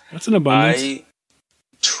 That's an abundance. I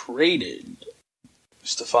traded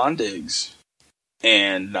Stephon Diggs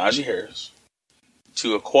and Najee Harris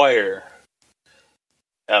to acquire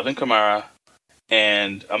Alvin Kamara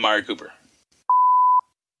and Amari Cooper.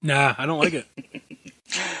 Nah, I don't like it.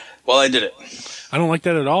 Well, I did it. I don't like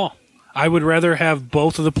that at all. I would rather have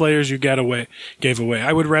both of the players you gave away.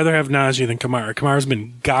 I would rather have Najee than Kamara. Kamara's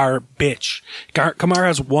been garbage. Kamara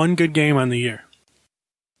has one good game on the year.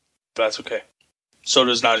 That's okay. So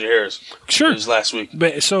does Najee Harris. Sure. His last week.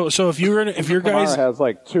 But so if your guys Kamara has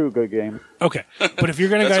like 2 good games. Okay, but if you're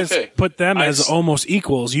gonna guys put them as almost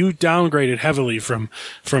equals, you downgraded heavily from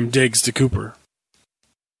Diggs to Cooper.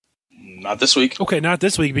 Not this week. Okay, not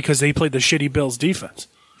this week because they played the shitty Bills defense.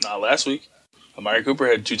 Not last week. Amari Cooper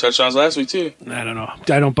had 2 touchdowns last week, too. I don't know.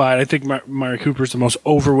 I don't buy it. I think Amari Cooper's the most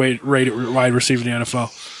overrated wide receiver in the NFL.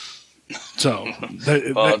 So,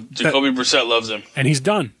 Jacoby Brissett loves him. And he's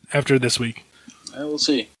done after this week. We'll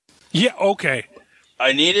see. Yeah, okay.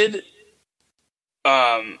 I needed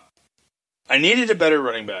a better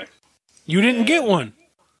running back. You didn't get one.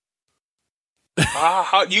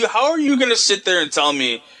 How are you going to sit there and tell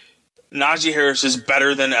me Najee Harris is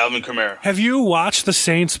better than Alvin Kamara? Have you watched the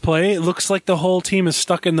Saints play? It looks like the whole team is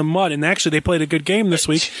stuck in the mud. And actually, they played a good game this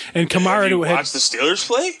week. And Kamara Have you watched the Steelers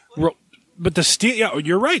play? But yeah,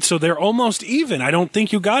 you're right. So they're almost even. I don't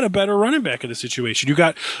think you got a better running back in the situation.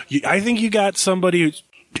 I think you got somebody who's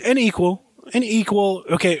an equal.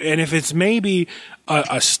 Okay, and if it's maybe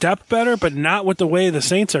a step better, but not with the way the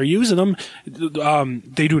Saints are using them,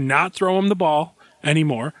 they do not throw him the ball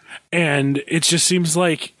anymore, and it just seems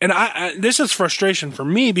like, and this is frustration for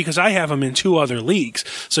me because I have him in 2 other leagues.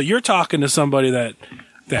 So you're talking to somebody that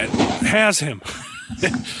has him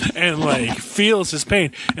and like feels his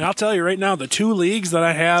pain. And I'll tell you right now, the 2 leagues that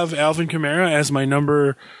I have Alvin Kamara as my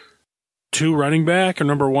number 2 running back or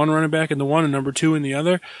number 1 running back in the one and number 2 in the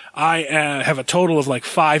other, I have a total of like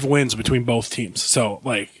 5 wins between both teams. So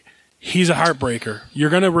like, he's a heartbreaker. You're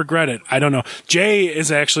going to regret it. I don't know. Jay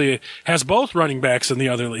has both running backs in the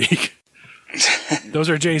other league. Those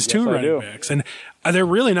are Jay's 2 running backs. And they're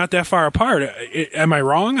really not that far apart. Am I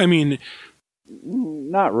wrong? I mean,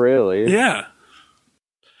 not really. Yeah.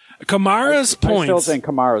 Kamara's points. I still think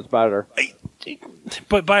Kamara's better.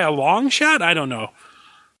 But by a long shot, I don't know.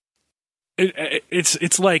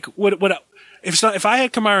 It's like if I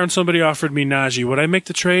had Kamara and somebody offered me Najee, would I make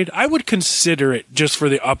the trade? I would consider it just for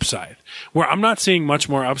the upside. Where I'm not seeing much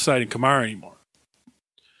more upside in Kamara anymore.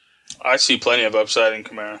 I see plenty of upside in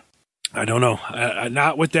Kamara. I don't know.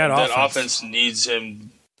 Not with that offense. That offense needs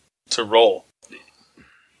him to roll.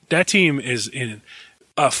 That team is in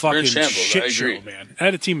a fucking shit show, man.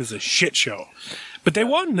 That team is a shit show. But they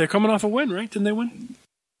won. They're coming off a win, right? Didn't they win?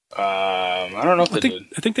 I don't know if they did.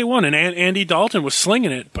 I think they won. And Andy Dalton was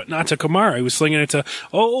slinging it, but not to Kamara. He was slinging it to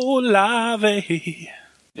Olave.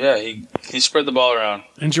 Yeah, he spread the ball around.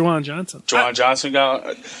 And Juwan Johnson.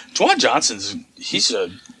 Juwan Johnson's he's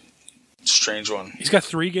a strange one. He's got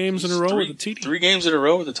 3 games in a row with a TD. 3 games in a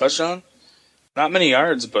row with a touchdown. Not many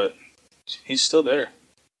yards, but he's still there.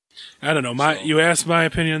 I don't know. You asked my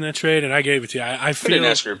opinion on that trade, and I gave it to you. I didn't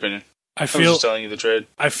ask your opinion. I was just telling you the trade.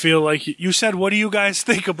 I feel like you said, what do you guys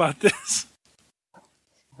think about this?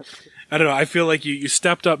 I don't know. I feel like you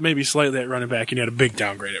stepped up maybe slightly at running back and you had a big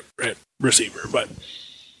downgrade at receiver, but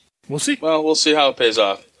we'll see. Well, we'll see how it pays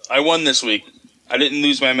off. I won this week. I didn't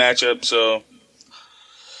lose my matchup, so...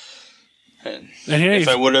 And if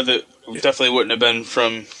I would have, it definitely wouldn't have been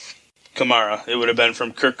from Kamara. It would have been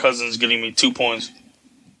from Kirk Cousins getting me 2 points.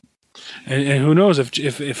 And who knows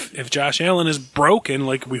if Josh Allen is broken,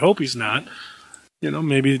 like we hope he's not,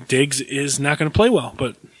 maybe Diggs is not going to play well.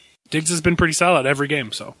 But Diggs has been pretty solid every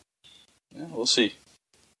game, so yeah, we'll see.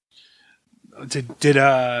 Did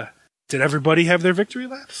everybody have their victory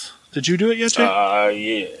laps? Did you do it yet,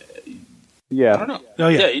 Jay? Yeah. I don't know. Oh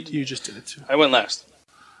yeah, you just did it too. I went last.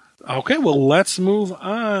 Okay, well let's move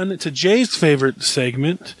on to Jay's favorite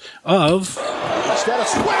segment of. Instead of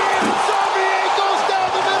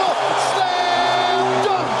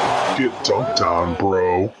get dunked on,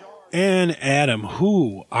 bro. And Adam,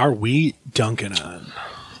 who are we dunking on?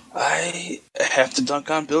 I have to dunk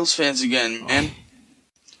on Bills fans again, man.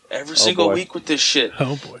 Every single week with this shit.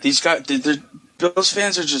 Oh boy. These guys, the Bills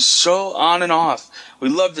fans are just so on and off. We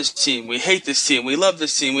love this team. We hate this team. We love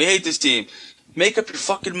this team. We hate this team. Make up your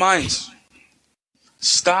fucking minds.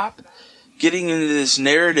 Stop getting into this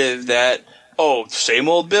narrative that, same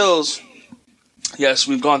old Bills. Yes,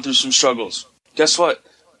 we've gone through some struggles. Guess what?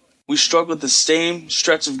 We struggled the same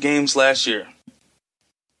stretch of games last year.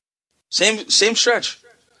 Same stretch.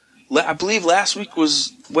 I believe last week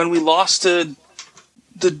was when we lost to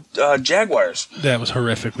the Jaguars. That was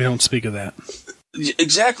horrific. We don't speak of that.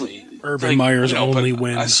 Exactly. Urban Meyer's only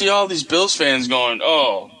win. I see all these Bills fans going,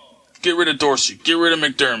 get rid of Dorsey, get rid of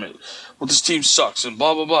McDermott. Well, this team sucks and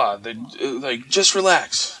blah, blah, blah. Just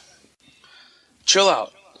relax. Chill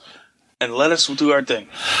out. And let us do our thing.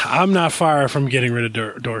 I'm not far from getting rid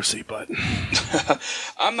of Dorsey, but...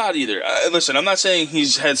 I'm not either. Listen, I'm not saying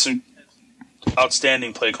he's had some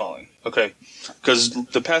outstanding play calling, okay? Because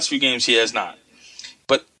the past few games he has not.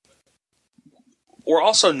 But we're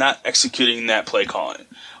also not executing that play calling.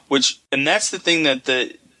 And that's the thing that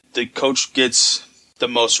the coach gets the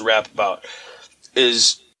most rap about,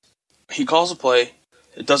 is he calls a play,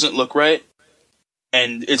 it doesn't look right,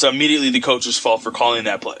 and it's immediately the coach's fault for calling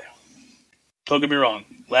that play. Don't get me wrong.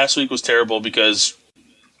 Last week was terrible because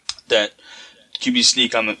that QB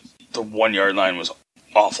sneak on the 1 yard line was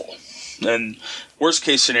awful. And worst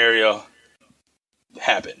case scenario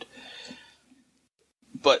happened.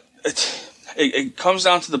 But it comes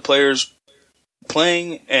down to the players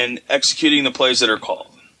playing and executing the plays that are called.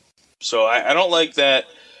 So I don't like that,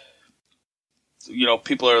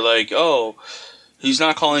 people are like, oh, he's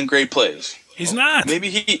not calling great plays. He's not. Maybe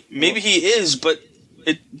he is, but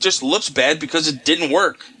it just looks bad because it didn't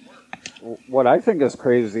work. What I think is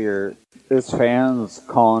crazier is fans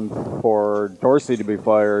calling for Dorsey to be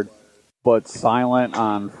fired, but silent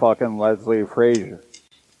on fucking Leslie Frazier.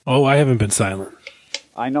 Oh, I haven't been silent.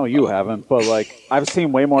 I know you haven't, but I've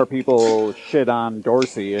seen way more people shit on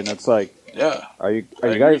Dorsey, and it's like, yeah, are you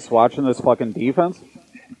guys watching this fucking defense?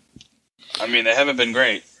 I mean, they haven't been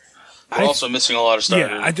great. We're also missing a lot of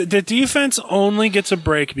starters. Yeah, the defense only gets a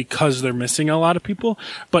break because they're missing a lot of people,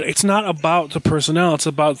 but it's not about the personnel. It's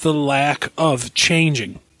about the lack of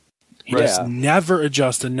changing. He just never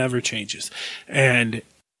adjusts and never changes. And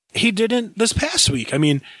he didn't this past week. I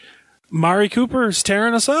mean, Mari Cooper's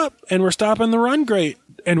tearing us up, and we're stopping the run great,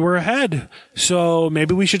 and we're ahead. So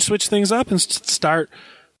maybe we should switch things up and start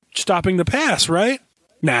stopping the pass, right?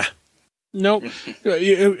 Nah. Nope.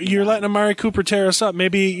 You're letting Amari Cooper tear us up.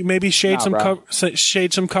 Maybe shade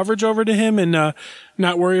some coverage over to him and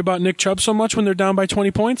not worry about Nick Chubb so much when they're down by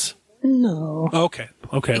 20 points? No. Okay,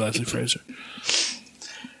 Leslie Frazier.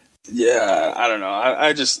 Yeah, I don't know.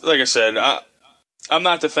 I just, like I said, I'm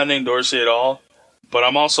not defending Dorsey at all, but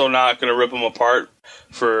I'm also not going to rip him apart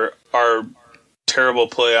for our terrible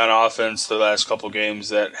play on offense the last couple games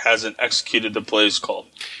that hasn't executed the plays called.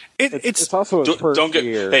 It's also his first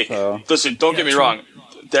year. Hey, so. Listen, don't get me wrong.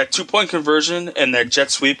 That 2-point conversion and that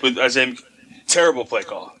jet sweep with Isaiah, terrible play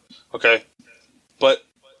call. Okay? But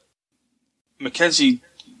McKenzie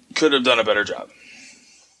could have done a better job.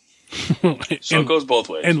 So it goes both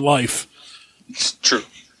ways. In life. It's true.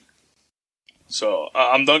 So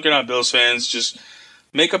I'm dunking on Bills fans. Just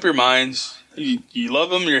make up your minds. You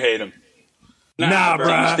love them or you hate them. Nah,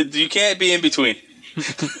 bruh. You can't be in between.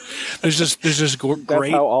 There's just great. That's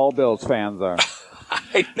how all Bills fans are.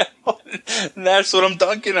 I know. That's what I'm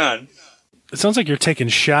dunking on. It sounds like you're taking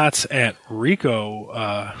shots at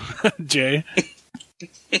Rico, Jay.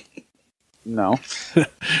 No.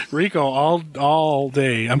 Rico all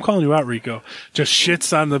day. I'm calling you out, Rico. Just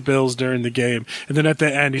shits on the Bills during the game. And then at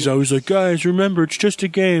the end, he's always like, guys, remember, it's just a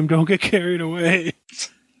game. Don't get carried away.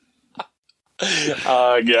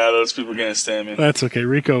 Yeah, those people can't stand me. That's okay.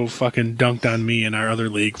 Rico fucking dunked on me in our other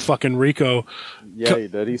league. Fucking Rico. Yeah, he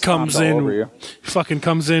did. He comes all in. over you. Fucking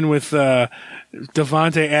comes in with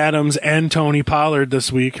Devontae Adams and Tony Pollard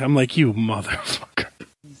this week. I'm like, you motherfucker.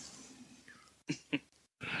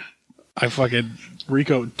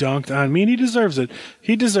 Rico dunked on me, and he deserves it.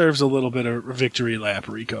 He deserves a little bit of victory lap,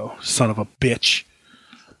 Rico. Son of a bitch.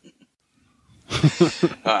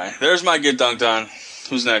 All right, there's my get dunked on.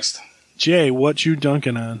 Who's next? Jay, what you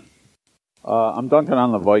dunking on? I'm dunking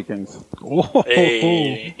on the Vikings. Whoa.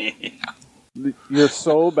 Hey. You're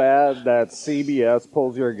so bad that CBS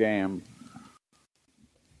pulls your game.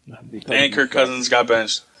 And Kirk Cousins got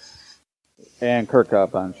benched. And Kirk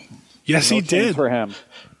got benched. Yes, he did. For him.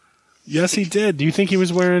 Yes, he did. Do you think he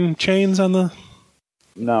was wearing chains on the...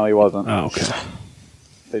 No, he wasn't. Oh, okay.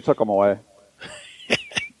 They took him away.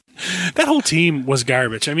 That whole team was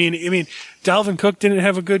garbage. I mean, Dalvin Cook didn't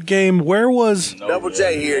have a good game. Where was... Double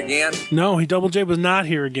J here again. No, Double J was not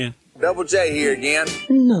here again. Double J here again.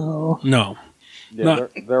 No. Yeah,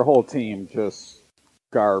 their whole team just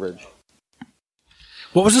garbage.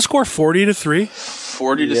 What was the score? 40-3?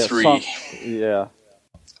 40-3. Yeah.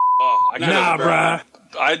 Oh, bruh.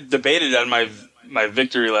 I debated on my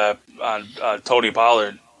victory lap on Tony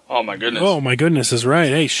Pollard. Oh my goodness. Oh my goodness is right.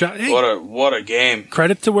 Hey, what a game.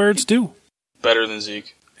 Credit to where it's due. Better than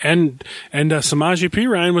Zeke. And Samaje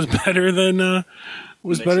Perine was better than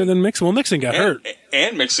Mixon. Well, Mixon got hurt.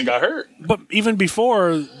 And Mixon got hurt. But even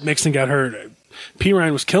before Mixon got hurt,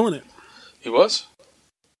 Perine was killing it. He was.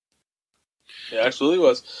 He absolutely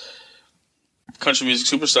was. Country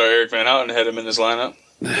music superstar Eric Van Houten had him in his lineup.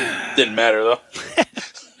 Didn't matter though.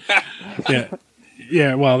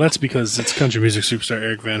 Yeah, well, that's because it's country music superstar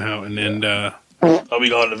Eric Van Houten, and I'll be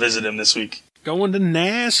going to visit him this week. Going to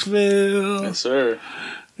Nashville. Yes, sir.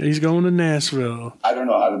 He's going to Nashville. I don't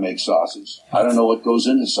know how to make sausage. I don't know what goes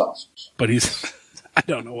into sausage. But I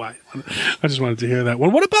don't know why. I just wanted to hear that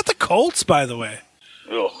one. What about the Colts, by the way?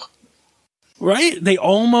 Ugh. Right? They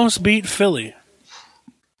almost beat Philly.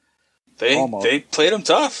 They played them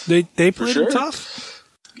tough. They played them tough.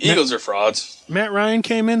 Eagles are frauds. Matt Ryan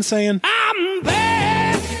came in saying, "I'm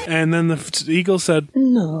back," and then the Eagles said,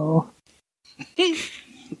 "No." Can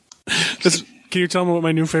you tell me what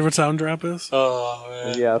my new favorite sound drop is? Oh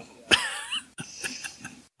man, Yeah.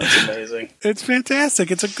 that's amazing. It's fantastic.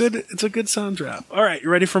 It's a good sound drop. All right, you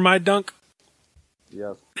ready for my dunk?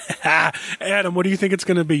 Yes. Adam, what do you think it's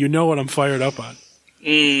going to be? You know what I'm fired up on.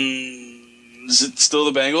 Is it still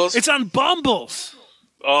the Bengals? It's on Bumbles.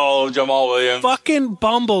 Oh, Jammal Williams. Fucking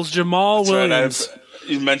Bumbles, Jammal Williams. Right,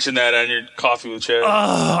 you mentioned that on your coffee with Chad.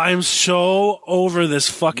 Oh, I'm so over this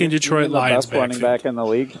fucking Detroit Lions best running back in the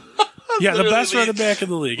league. Yeah, the best running back in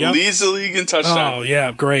the league. Yep. Leads the league in touchdown. Oh,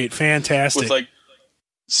 yeah, great. Fantastic. With like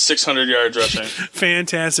 600 yards rushing.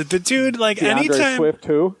 Fantastic. The dude, like, Deandre anytime. Swift,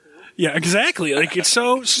 too. Yeah, exactly. Like, it's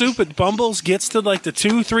so stupid. Bumbles gets to, like, the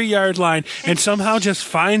 2-3 yard line and somehow just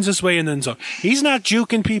finds his way in the end zone. He's not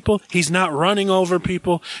juking people. He's not running over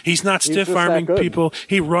people. He's not stiff-arming people.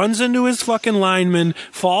 He runs into his fucking lineman,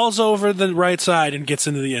 falls over the right side, and gets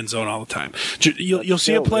into the end zone all the time. You'll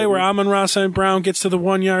see a play where Amon-Ra St. Brown gets to the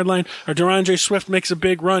 1 yard line, or Deandre Swift makes a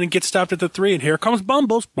big run and gets stopped at the 3, and here comes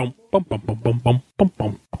Bumbles. Bum, bum, bum, bum, bum, bum, bum,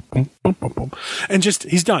 bum. And just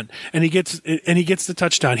he's done, and he gets the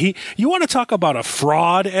touchdown. You want to talk about a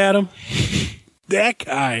fraud, Adam? That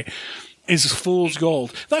guy is fool's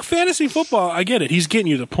gold. Like fantasy football, I get it. He's getting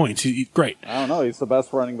you the points. Great. I don't know. He's the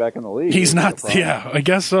best running back in the league. He's not. Yeah, I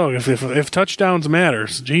guess so. If touchdowns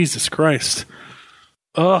matters, Jesus Christ.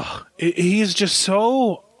 Ugh, he's just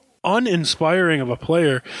so uninspiring of a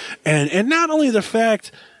player, and not only the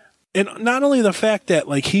fact. And not only the fact that,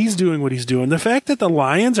 like, he's doing what he's doing, the fact that the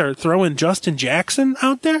Lions are throwing Justin Jackson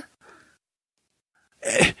out there,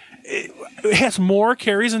 it has more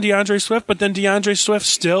carries than DeAndre Swift, but then DeAndre Swift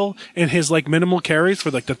still, in his, like, minimal carries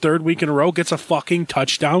for, like, the third week in a row, gets a fucking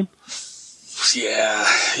touchdown. Yeah,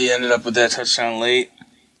 he ended up with that touchdown late.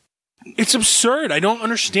 It's absurd. I don't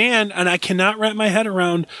understand, and I cannot wrap my head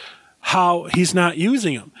around how he's not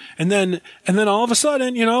using him. And then all of a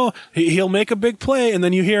sudden, you know, he'll make a big play, and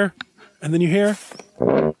then you hear,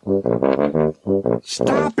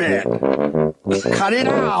 Stop it! Cut it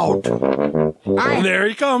out! There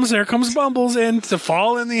he comes. There comes Bumbles in to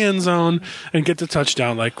fall in the end zone and get the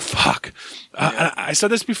touchdown. Like, fuck. I said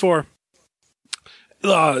this before.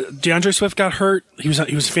 DeAndre Swift got hurt. He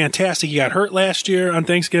was fantastic. He got hurt last year on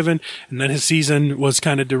Thanksgiving, and then his season was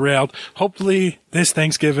kind of derailed. Hopefully, this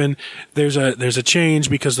Thanksgiving there's a change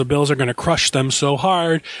because the Bills are going to crush them so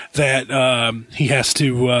hard that he has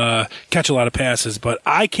to catch a lot of passes. But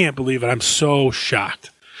I can't believe it. I'm so shocked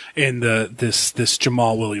in this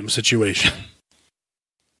Jammal Williams situation.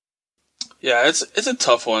 Yeah, it's a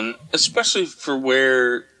tough one, especially for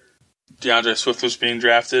where DeAndre Swift was being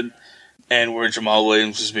drafted. And where Jammal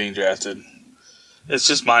Williams is being drafted. It's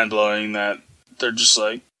just mind-blowing that they're just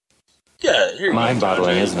like, yeah, here you go.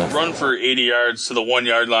 Mind-boggling, isn't it? Run for 80 yards to the 1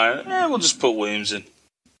 yard line. We'll just put Williams in.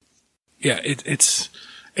 Yeah, it's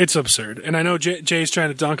absurd. And I know Jay's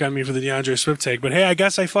trying to dunk on me for the DeAndre Swift take, but hey, I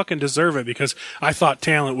guess I fucking deserve it because I thought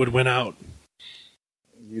talent would win out.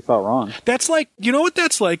 You thought wrong. That's like, you know what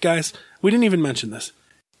that's like, guys? We didn't even mention this.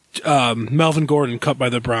 Melvin Gordon cut by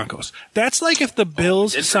the Broncos. That's like if the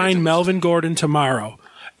Bills sign Melvin Gordon tomorrow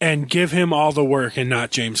and give him all the work and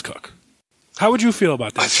not James Cook. How would you feel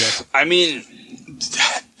about that, Jeff? I mean,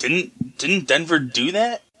 didn't Denver do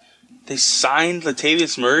that? They signed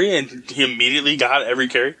Latavius Murray and he immediately got every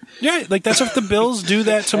carry? Yeah, like that's if the Bills do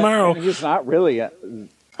that tomorrow. And he's not really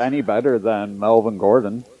any better than Melvin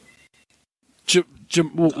Gordon.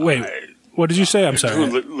 Wait, what did you say? I'm sorry.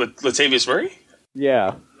 Latavius Murray?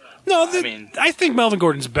 Yeah. No, I think Melvin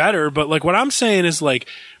Gordon's better, but like what I'm saying is like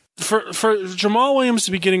for Jammal Williams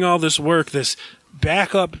to be getting all this work, this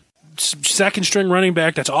backup second string running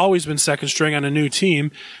back that's always been second string on a new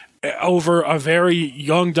team over a very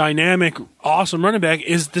young, dynamic, awesome running back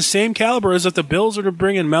is the same caliber as if the Bills are to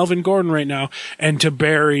bring in Melvin Gordon right now and to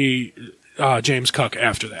bury James Cook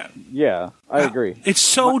after that. Yeah, I agree. It's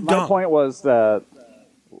so dumb. My point was that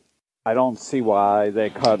I don't see why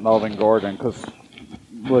they cut Melvin Gordon because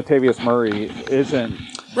Latavius Murray isn't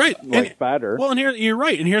right better. Well, and here you're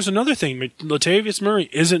right. And here's another thing: Latavius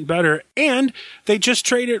Murray isn't better, and they just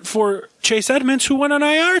traded for Chase Edmonds, who went on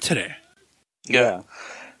IR today. Yeah,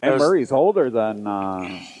 and Murray's older than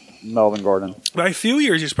Melvin Gordon by a few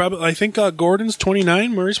years. He's probably. I think Gordon's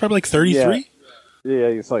 29. Murray's probably like 33.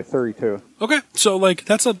 Yeah, he's like 32. Okay, so like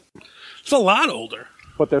it's a lot older.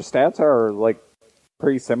 But their stats are like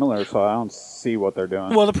pretty similar, so I don't see what they're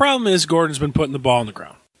doing. Well, the problem is Gordon's been putting the ball on the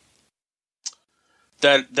ground.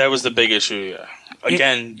 That was the big issue. Yeah.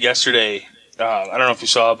 Again, yesterday, I don't know if you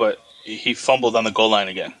saw, but he fumbled on the goal line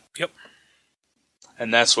again. Yep.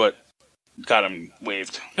 and that's what got him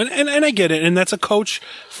waived. And I get it, and that's a coach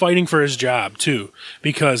fighting for his job too,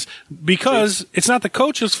 because it's not the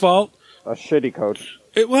coach's fault. A shitty coach.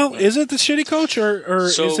 Is it the shitty coach or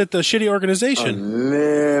is it the shitty organization?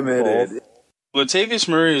 Unlimited. Latavius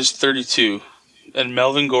Murray is 32, and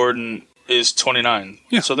Melvin Gordon is 29.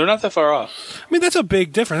 Yeah. So they're not that far off. I mean, that's a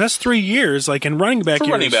big difference. That's 3 years, like in running back years.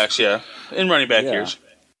 For running backs, yeah. In running back years.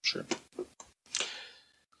 Sure.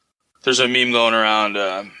 There's a meme going around.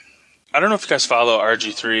 I don't know if you guys follow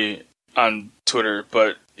RG3 on Twitter,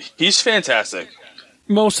 but he's fantastic.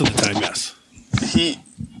 Most of the time, yes.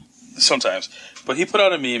 Sometimes. But he put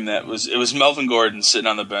out a meme it was Melvin Gordon sitting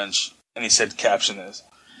on the bench, and he said, caption this.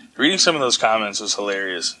 Reading some of those comments was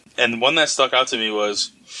hilarious. And one that stuck out to me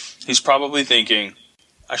was, he's probably thinking,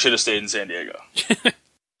 I should have stayed in San Diego.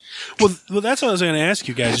 Well, that's what I was going to ask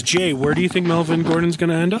you guys. Jay, where do you think Melvin Gordon's going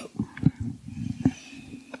to end up?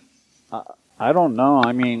 I don't know.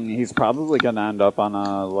 I mean, he's probably going to end up on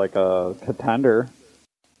a contender.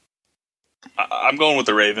 I'm going with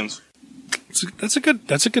the Ravens. That's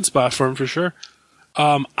a good spot for him for sure.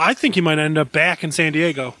 I think he might end up back in San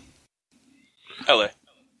Diego. LA.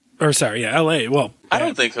 LA. Well, I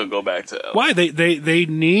don't think he'll go back to LA. Why? They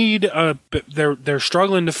need they're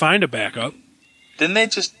struggling to find a backup. Didn't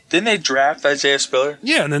they draft Isaiah Spiller?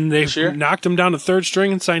 Yeah, and then they knocked him down to third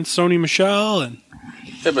string and signed Sony Michel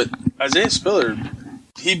Yeah, but Isaiah Spiller,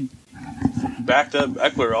 he backed up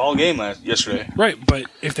Eckler all game yesterday. Right, but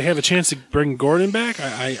if they have a chance to bring Gordon back,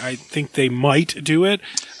 I think they might do it.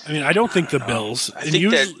 I mean, I don't think the Bills. I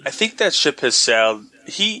think that ship has sailed.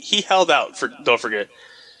 He held out for. Don't forget.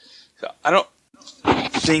 I don't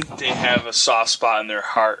think they have a soft spot in their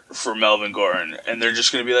heart for Melvin Gordon, and they're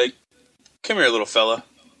just going to be like, "Come here, little fella."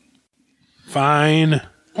 Fine.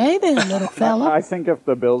 Hey there, little fella. I think if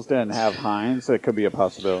the Bills didn't have Hines, it could be a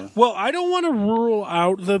possibility. Well, I don't want to rule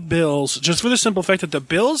out the Bills just for the simple fact that the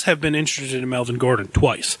Bills have been interested in Melvin Gordon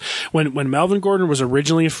twice. When Melvin Gordon was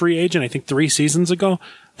originally a free agent, I think 3 seasons ago,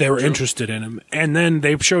 they were interested in him. And then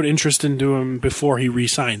they showed interest into him before he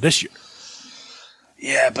re-signed this year.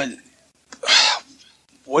 Yeah, but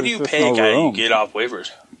what do you pay a guy you get off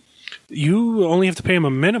waivers? You only have to pay him a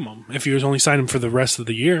minimum if you only sign him for the rest of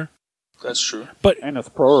the year. That's true. And it's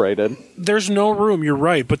prorated. There's no room, you're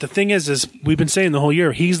right. But the thing is we've been saying the whole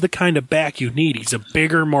year, he's the kind of back you need. He's a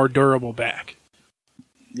bigger, more durable back.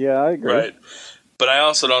 Yeah, I agree. Right. But I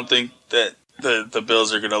also don't think that the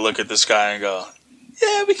Bills are going to look at this guy and go,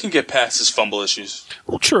 yeah, we can get past his fumble issues.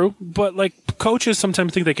 Well, true. But, coaches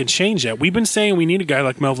sometimes think they can change that. We've been saying we need a guy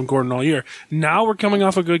like Melvin Gordon all year. Now we're coming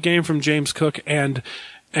off a good game from James Cook and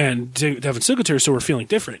Devin Singletary, so we're feeling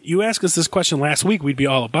different. You asked us this question last week, we'd be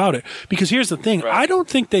all about it. Because here's the thing, right. I don't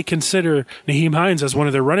think they consider Nyheim Hines as one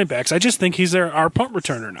of their running backs. I just think he's our punt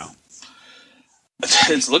returner now.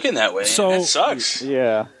 It's looking that way. So it sucks.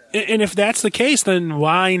 Yeah. And if that's the case, then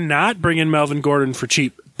why not bring in Melvin Gordon for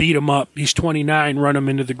cheap? Beat him up. He's 29, run him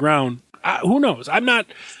into the ground. Who knows? I'm not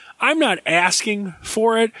asking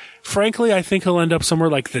for it. Frankly, I think he'll end up somewhere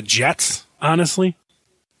like the Jets, honestly.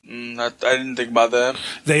 I didn't think about that.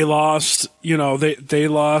 They lost, they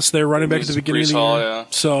lost their running back at the beginning of the year. Yeah.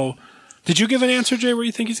 So, did you give an answer, Jay, where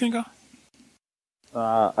you think he's going to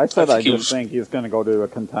go? I said I just think he's going to go to a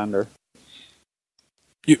contender.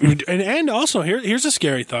 And also, here's a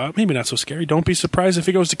scary thought. Maybe not so scary. Don't be surprised if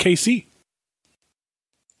he goes to KC.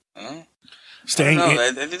 I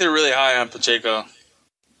think they're really high on Pacheco.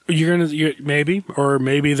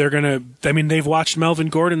 Maybe they're gonna. I mean, they've watched Melvin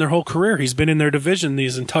Gordon their whole career. He's been in their division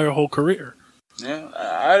his entire whole career. Yeah,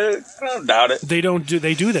 I don't doubt it. They do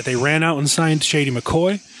that. They ran out and signed Shady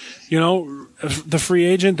McCoy. The free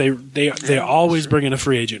agent. They always bring in a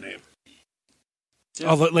free agent name. Yeah.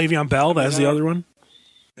 Le'Veon Bell. That's the other one.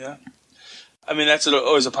 Yeah, I mean that's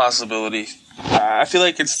always a possibility. I feel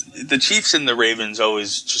like it's the Chiefs and the Ravens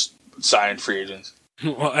always just sign free agents.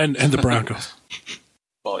 Well, and the Broncos.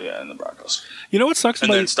 Well, yeah, and the Broncos. You know what sucks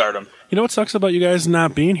and then start them. You know what sucks about you guys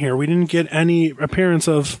not being here? We didn't get any appearance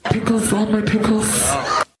of pickles on my pickles.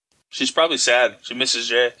 Oh. She's probably sad. She misses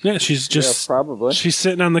Jay. Yeah, she's just probably. She's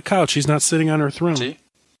sitting on the couch. She's not sitting on her throne. See?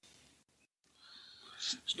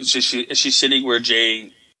 Is she sitting where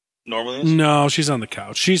Jay normally is? No, she's on the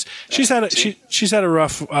couch. She's had a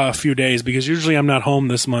rough few days because usually I'm not home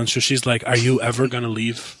this month. So she's like, "Are you ever gonna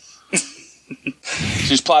leave?"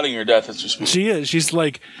 She's plotting your death as we speak. She is. She's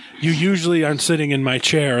like, you usually aren't sitting in my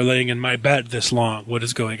chair or laying in my bed this long. What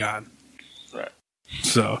is going on? Right.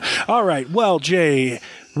 So, all right. Well, Jay,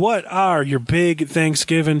 what are your big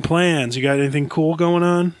Thanksgiving plans? You got anything cool going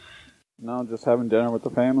on? No, just having dinner with the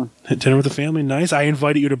family. Dinner with the family, nice. I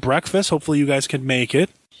invited you to breakfast. Hopefully you guys can make it.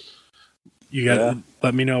 You got to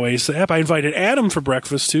let me know ASAP. I invited Adam for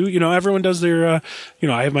breakfast too. Everyone does their.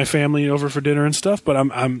 I have my family over for dinner and stuff, but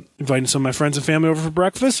I'm inviting some of my friends and family over for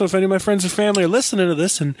breakfast. So if any of my friends and family are listening to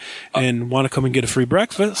this and want to come and get a free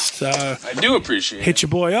breakfast, I do appreciate. Hit your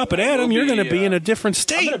boy up. But Adam, you're going to be in a different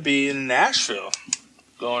state. I'm going to be in Nashville,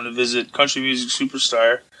 going to visit country music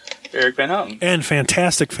superstar Eric Van Houten, and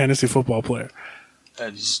fantastic fantasy football player.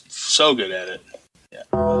 And he's so good at it. Yeah,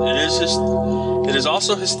 it is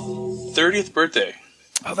also his 30th birthday.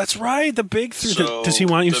 Oh, that's right. The big 3. So does he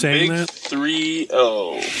want you saying that?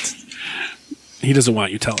 3-0. He doesn't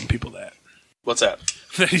want you telling people that. What's that?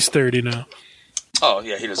 That he's 30 now. Oh,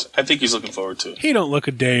 yeah, he does. I think he's looking forward to it. He don't look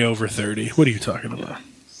a day over 30. What are you talking about? No,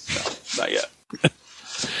 not yet.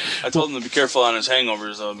 I told him to be careful on his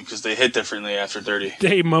hangovers, though, because they hit differently after 30.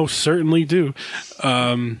 They most certainly do.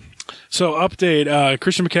 So, update.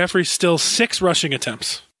 Christian McCaffrey, still 6 rushing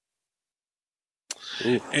attempts.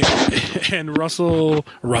 And Russell,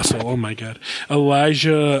 oh my God.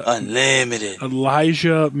 Elijah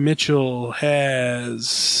Mitchell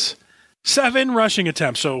has 7 rushing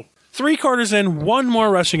attempts. So 3 quarters in, 1 more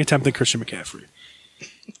rushing attempt than Christian McCaffrey.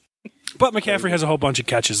 But McCaffrey has a whole bunch of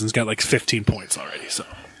catches and's got like 15 points already. So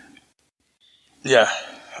yeah.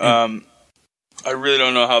 I really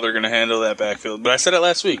don't know how they're going to handle that backfield. But I said it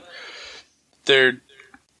last week. They're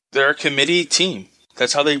a committee team.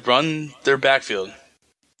 That's how they run their backfield.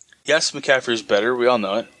 Yes, McCaffrey's better. We all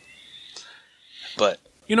know it. But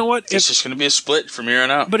you know what? It's just going to be a split from here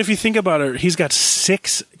on out. But if you think about it, he's got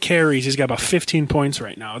 6 carries. He's got about 15 points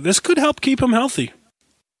right now. This could help keep him healthy.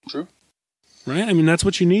 True. Right? I mean, that's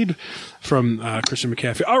what you need from Christian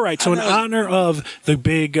McCaffrey. All right, so in honor of the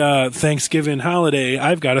big Thanksgiving holiday,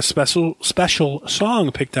 I've got a special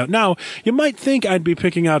song picked out. Now, you might think I'd be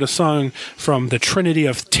picking out a song from the Trinity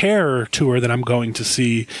of Terror tour that I'm going to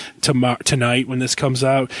see tonight when this comes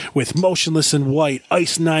out with Motionless in White,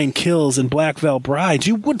 Ice Nine Kills, and Black Veil Brides.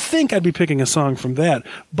 You would think I'd be picking a song from that.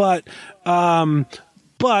 But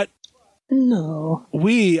no.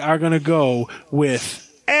 We are going to go with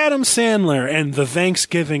Adam Sandler and the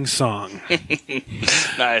Thanksgiving song.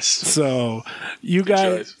 Nice. So you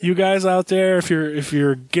guys out there, if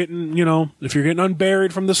you're getting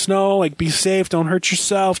unburied from the snow, like be safe, don't hurt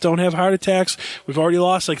yourself, don't have heart attacks. We've already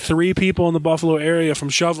lost like 3 people in the Buffalo area from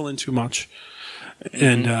shoveling too much.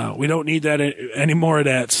 And we don't need that any more of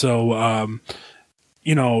that. So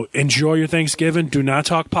enjoy your Thanksgiving. Do not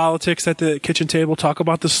talk politics at the kitchen table. Talk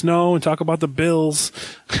about the snow and talk about the Bills.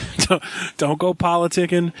 Don't go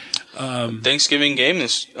politicking. Thanksgiving game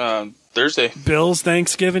this Thursday. Bills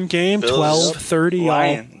Thanksgiving game,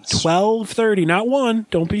 12:30. 12:30, not 1.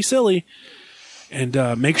 Don't be silly. And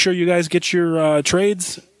make sure you guys get your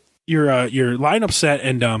trades, your lineup set,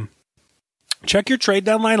 and check your trade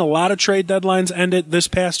deadline. A lot of trade deadlines ended this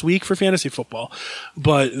past week for fantasy football.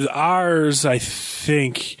 But ours, I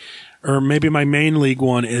think, or maybe my main league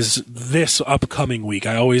one, is this upcoming week.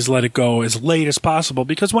 I always let it go as late as possible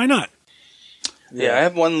because why not? Yeah, I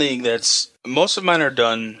have one league most of mine are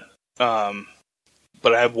done,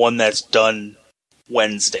 but I have one that's done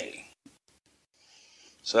Wednesday.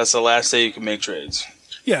 So that's the last day you can make trades.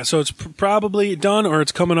 Yeah, so it's probably done or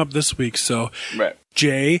it's coming up this week. So, right.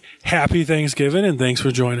 Jay, happy Thanksgiving and thanks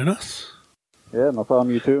for joining us. Yeah, no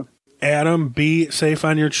problem. You too. Adam, be safe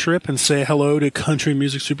on your trip and say hello to country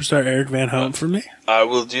music superstar Eric Van Houten for me. I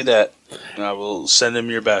will do that. I will send him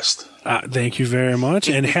your best. Thank you very much.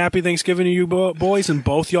 And happy Thanksgiving to you boys and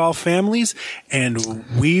both y'all families. And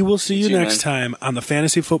we will see you next time on the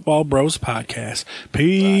Fantasy Football Bros podcast.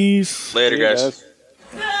 Peace. Bye. Later, guys.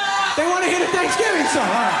 They want to hear the Thanksgiving song.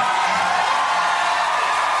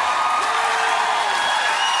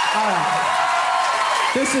 All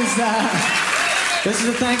right. This is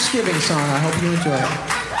a Thanksgiving song. I hope you enjoy it.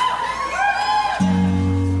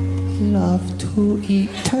 Love to eat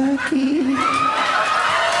turkey.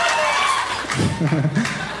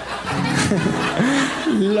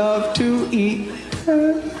 Love to eat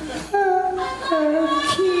turkey.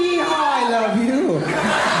 Oh, I love you.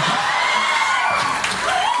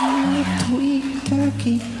 Love to eat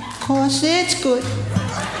turkey, 'cause it's good.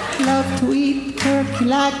 Love to eat turkey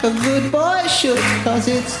like a good boy should, 'cause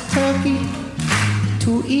it's turkey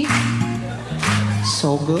to eat.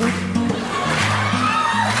 So good.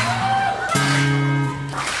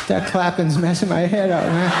 That clapping's messing my head up,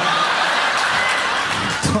 man.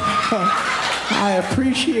 I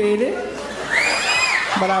appreciate it.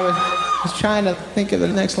 But I was trying to think of the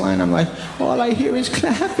next line. I'm like, all I hear is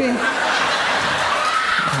clapping.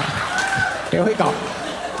 Here we go.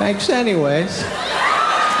 Thanks anyways.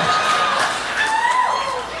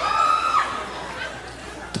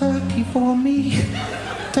 Turkey for me.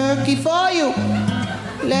 turkey for you.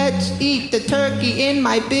 Let's eat the turkey in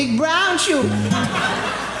my big brown shoe.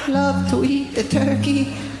 Love to eat the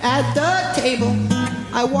turkey at the table.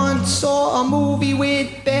 I once saw a movie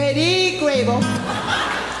with Betty Grable.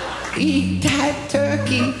 Eat that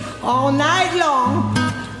turkey all night long.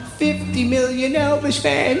 50 million Elvis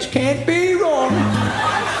fans can't be wrong.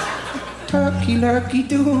 Turkey lurkey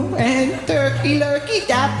do and turkey lurkey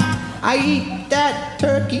dap. I eat that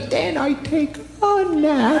turkey, then I take a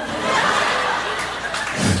nap.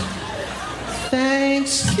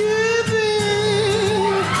 Thanksgiving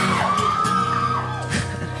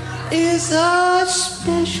is a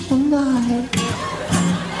special night.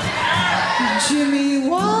 Jimmy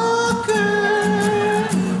Walker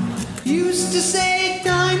used to say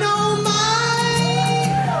dynamite.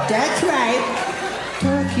 That's right.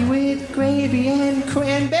 Turkey with gravy and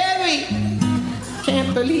cranberry.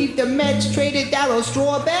 Can't believe the Mets traded Darryl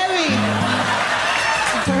Strawberry.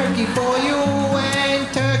 Turkey for you and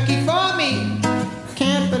turkey for me.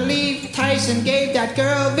 Can't believe Tyson gave that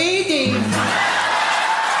girl VD.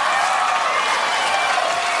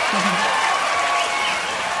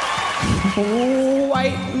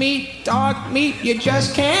 White meat, dark meat, you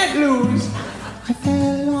just can't lose. I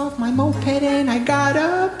fell off my moped and I got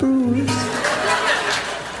a bruise.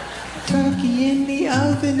 Turkey in the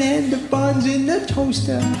oven and the buns in the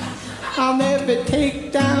toaster. I'll never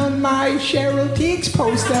take down my Cheryl Teague's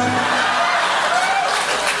poster.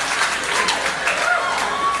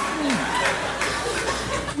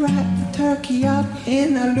 Wrap the turkey up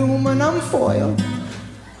in aluminum foil.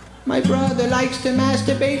 My brother likes to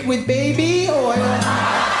masturbate with baby oil.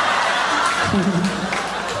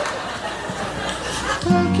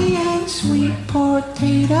 Turkey and sweet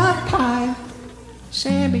potato pie.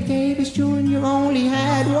 Sammy Davis Jr. only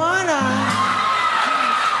had one eye.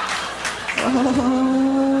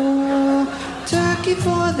 Oh, turkey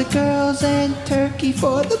for the girls and turkey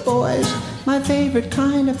for the boys. My favorite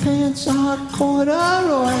kind of pants are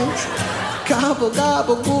corduroys. Gobble,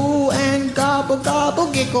 gobble, goo, and gobble,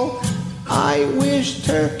 gobble, giggle. I wish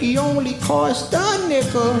turkey only cost a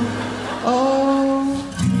nickel. Oh,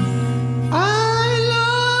 I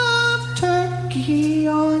love turkey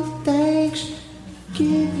on Thanksgiving.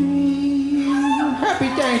 Happy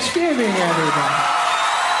Thanksgiving, everybody.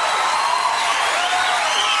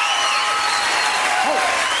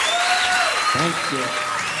 Thank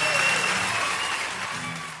you.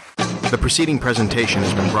 The preceding presentation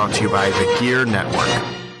has been brought to you by the Gear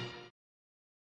Network.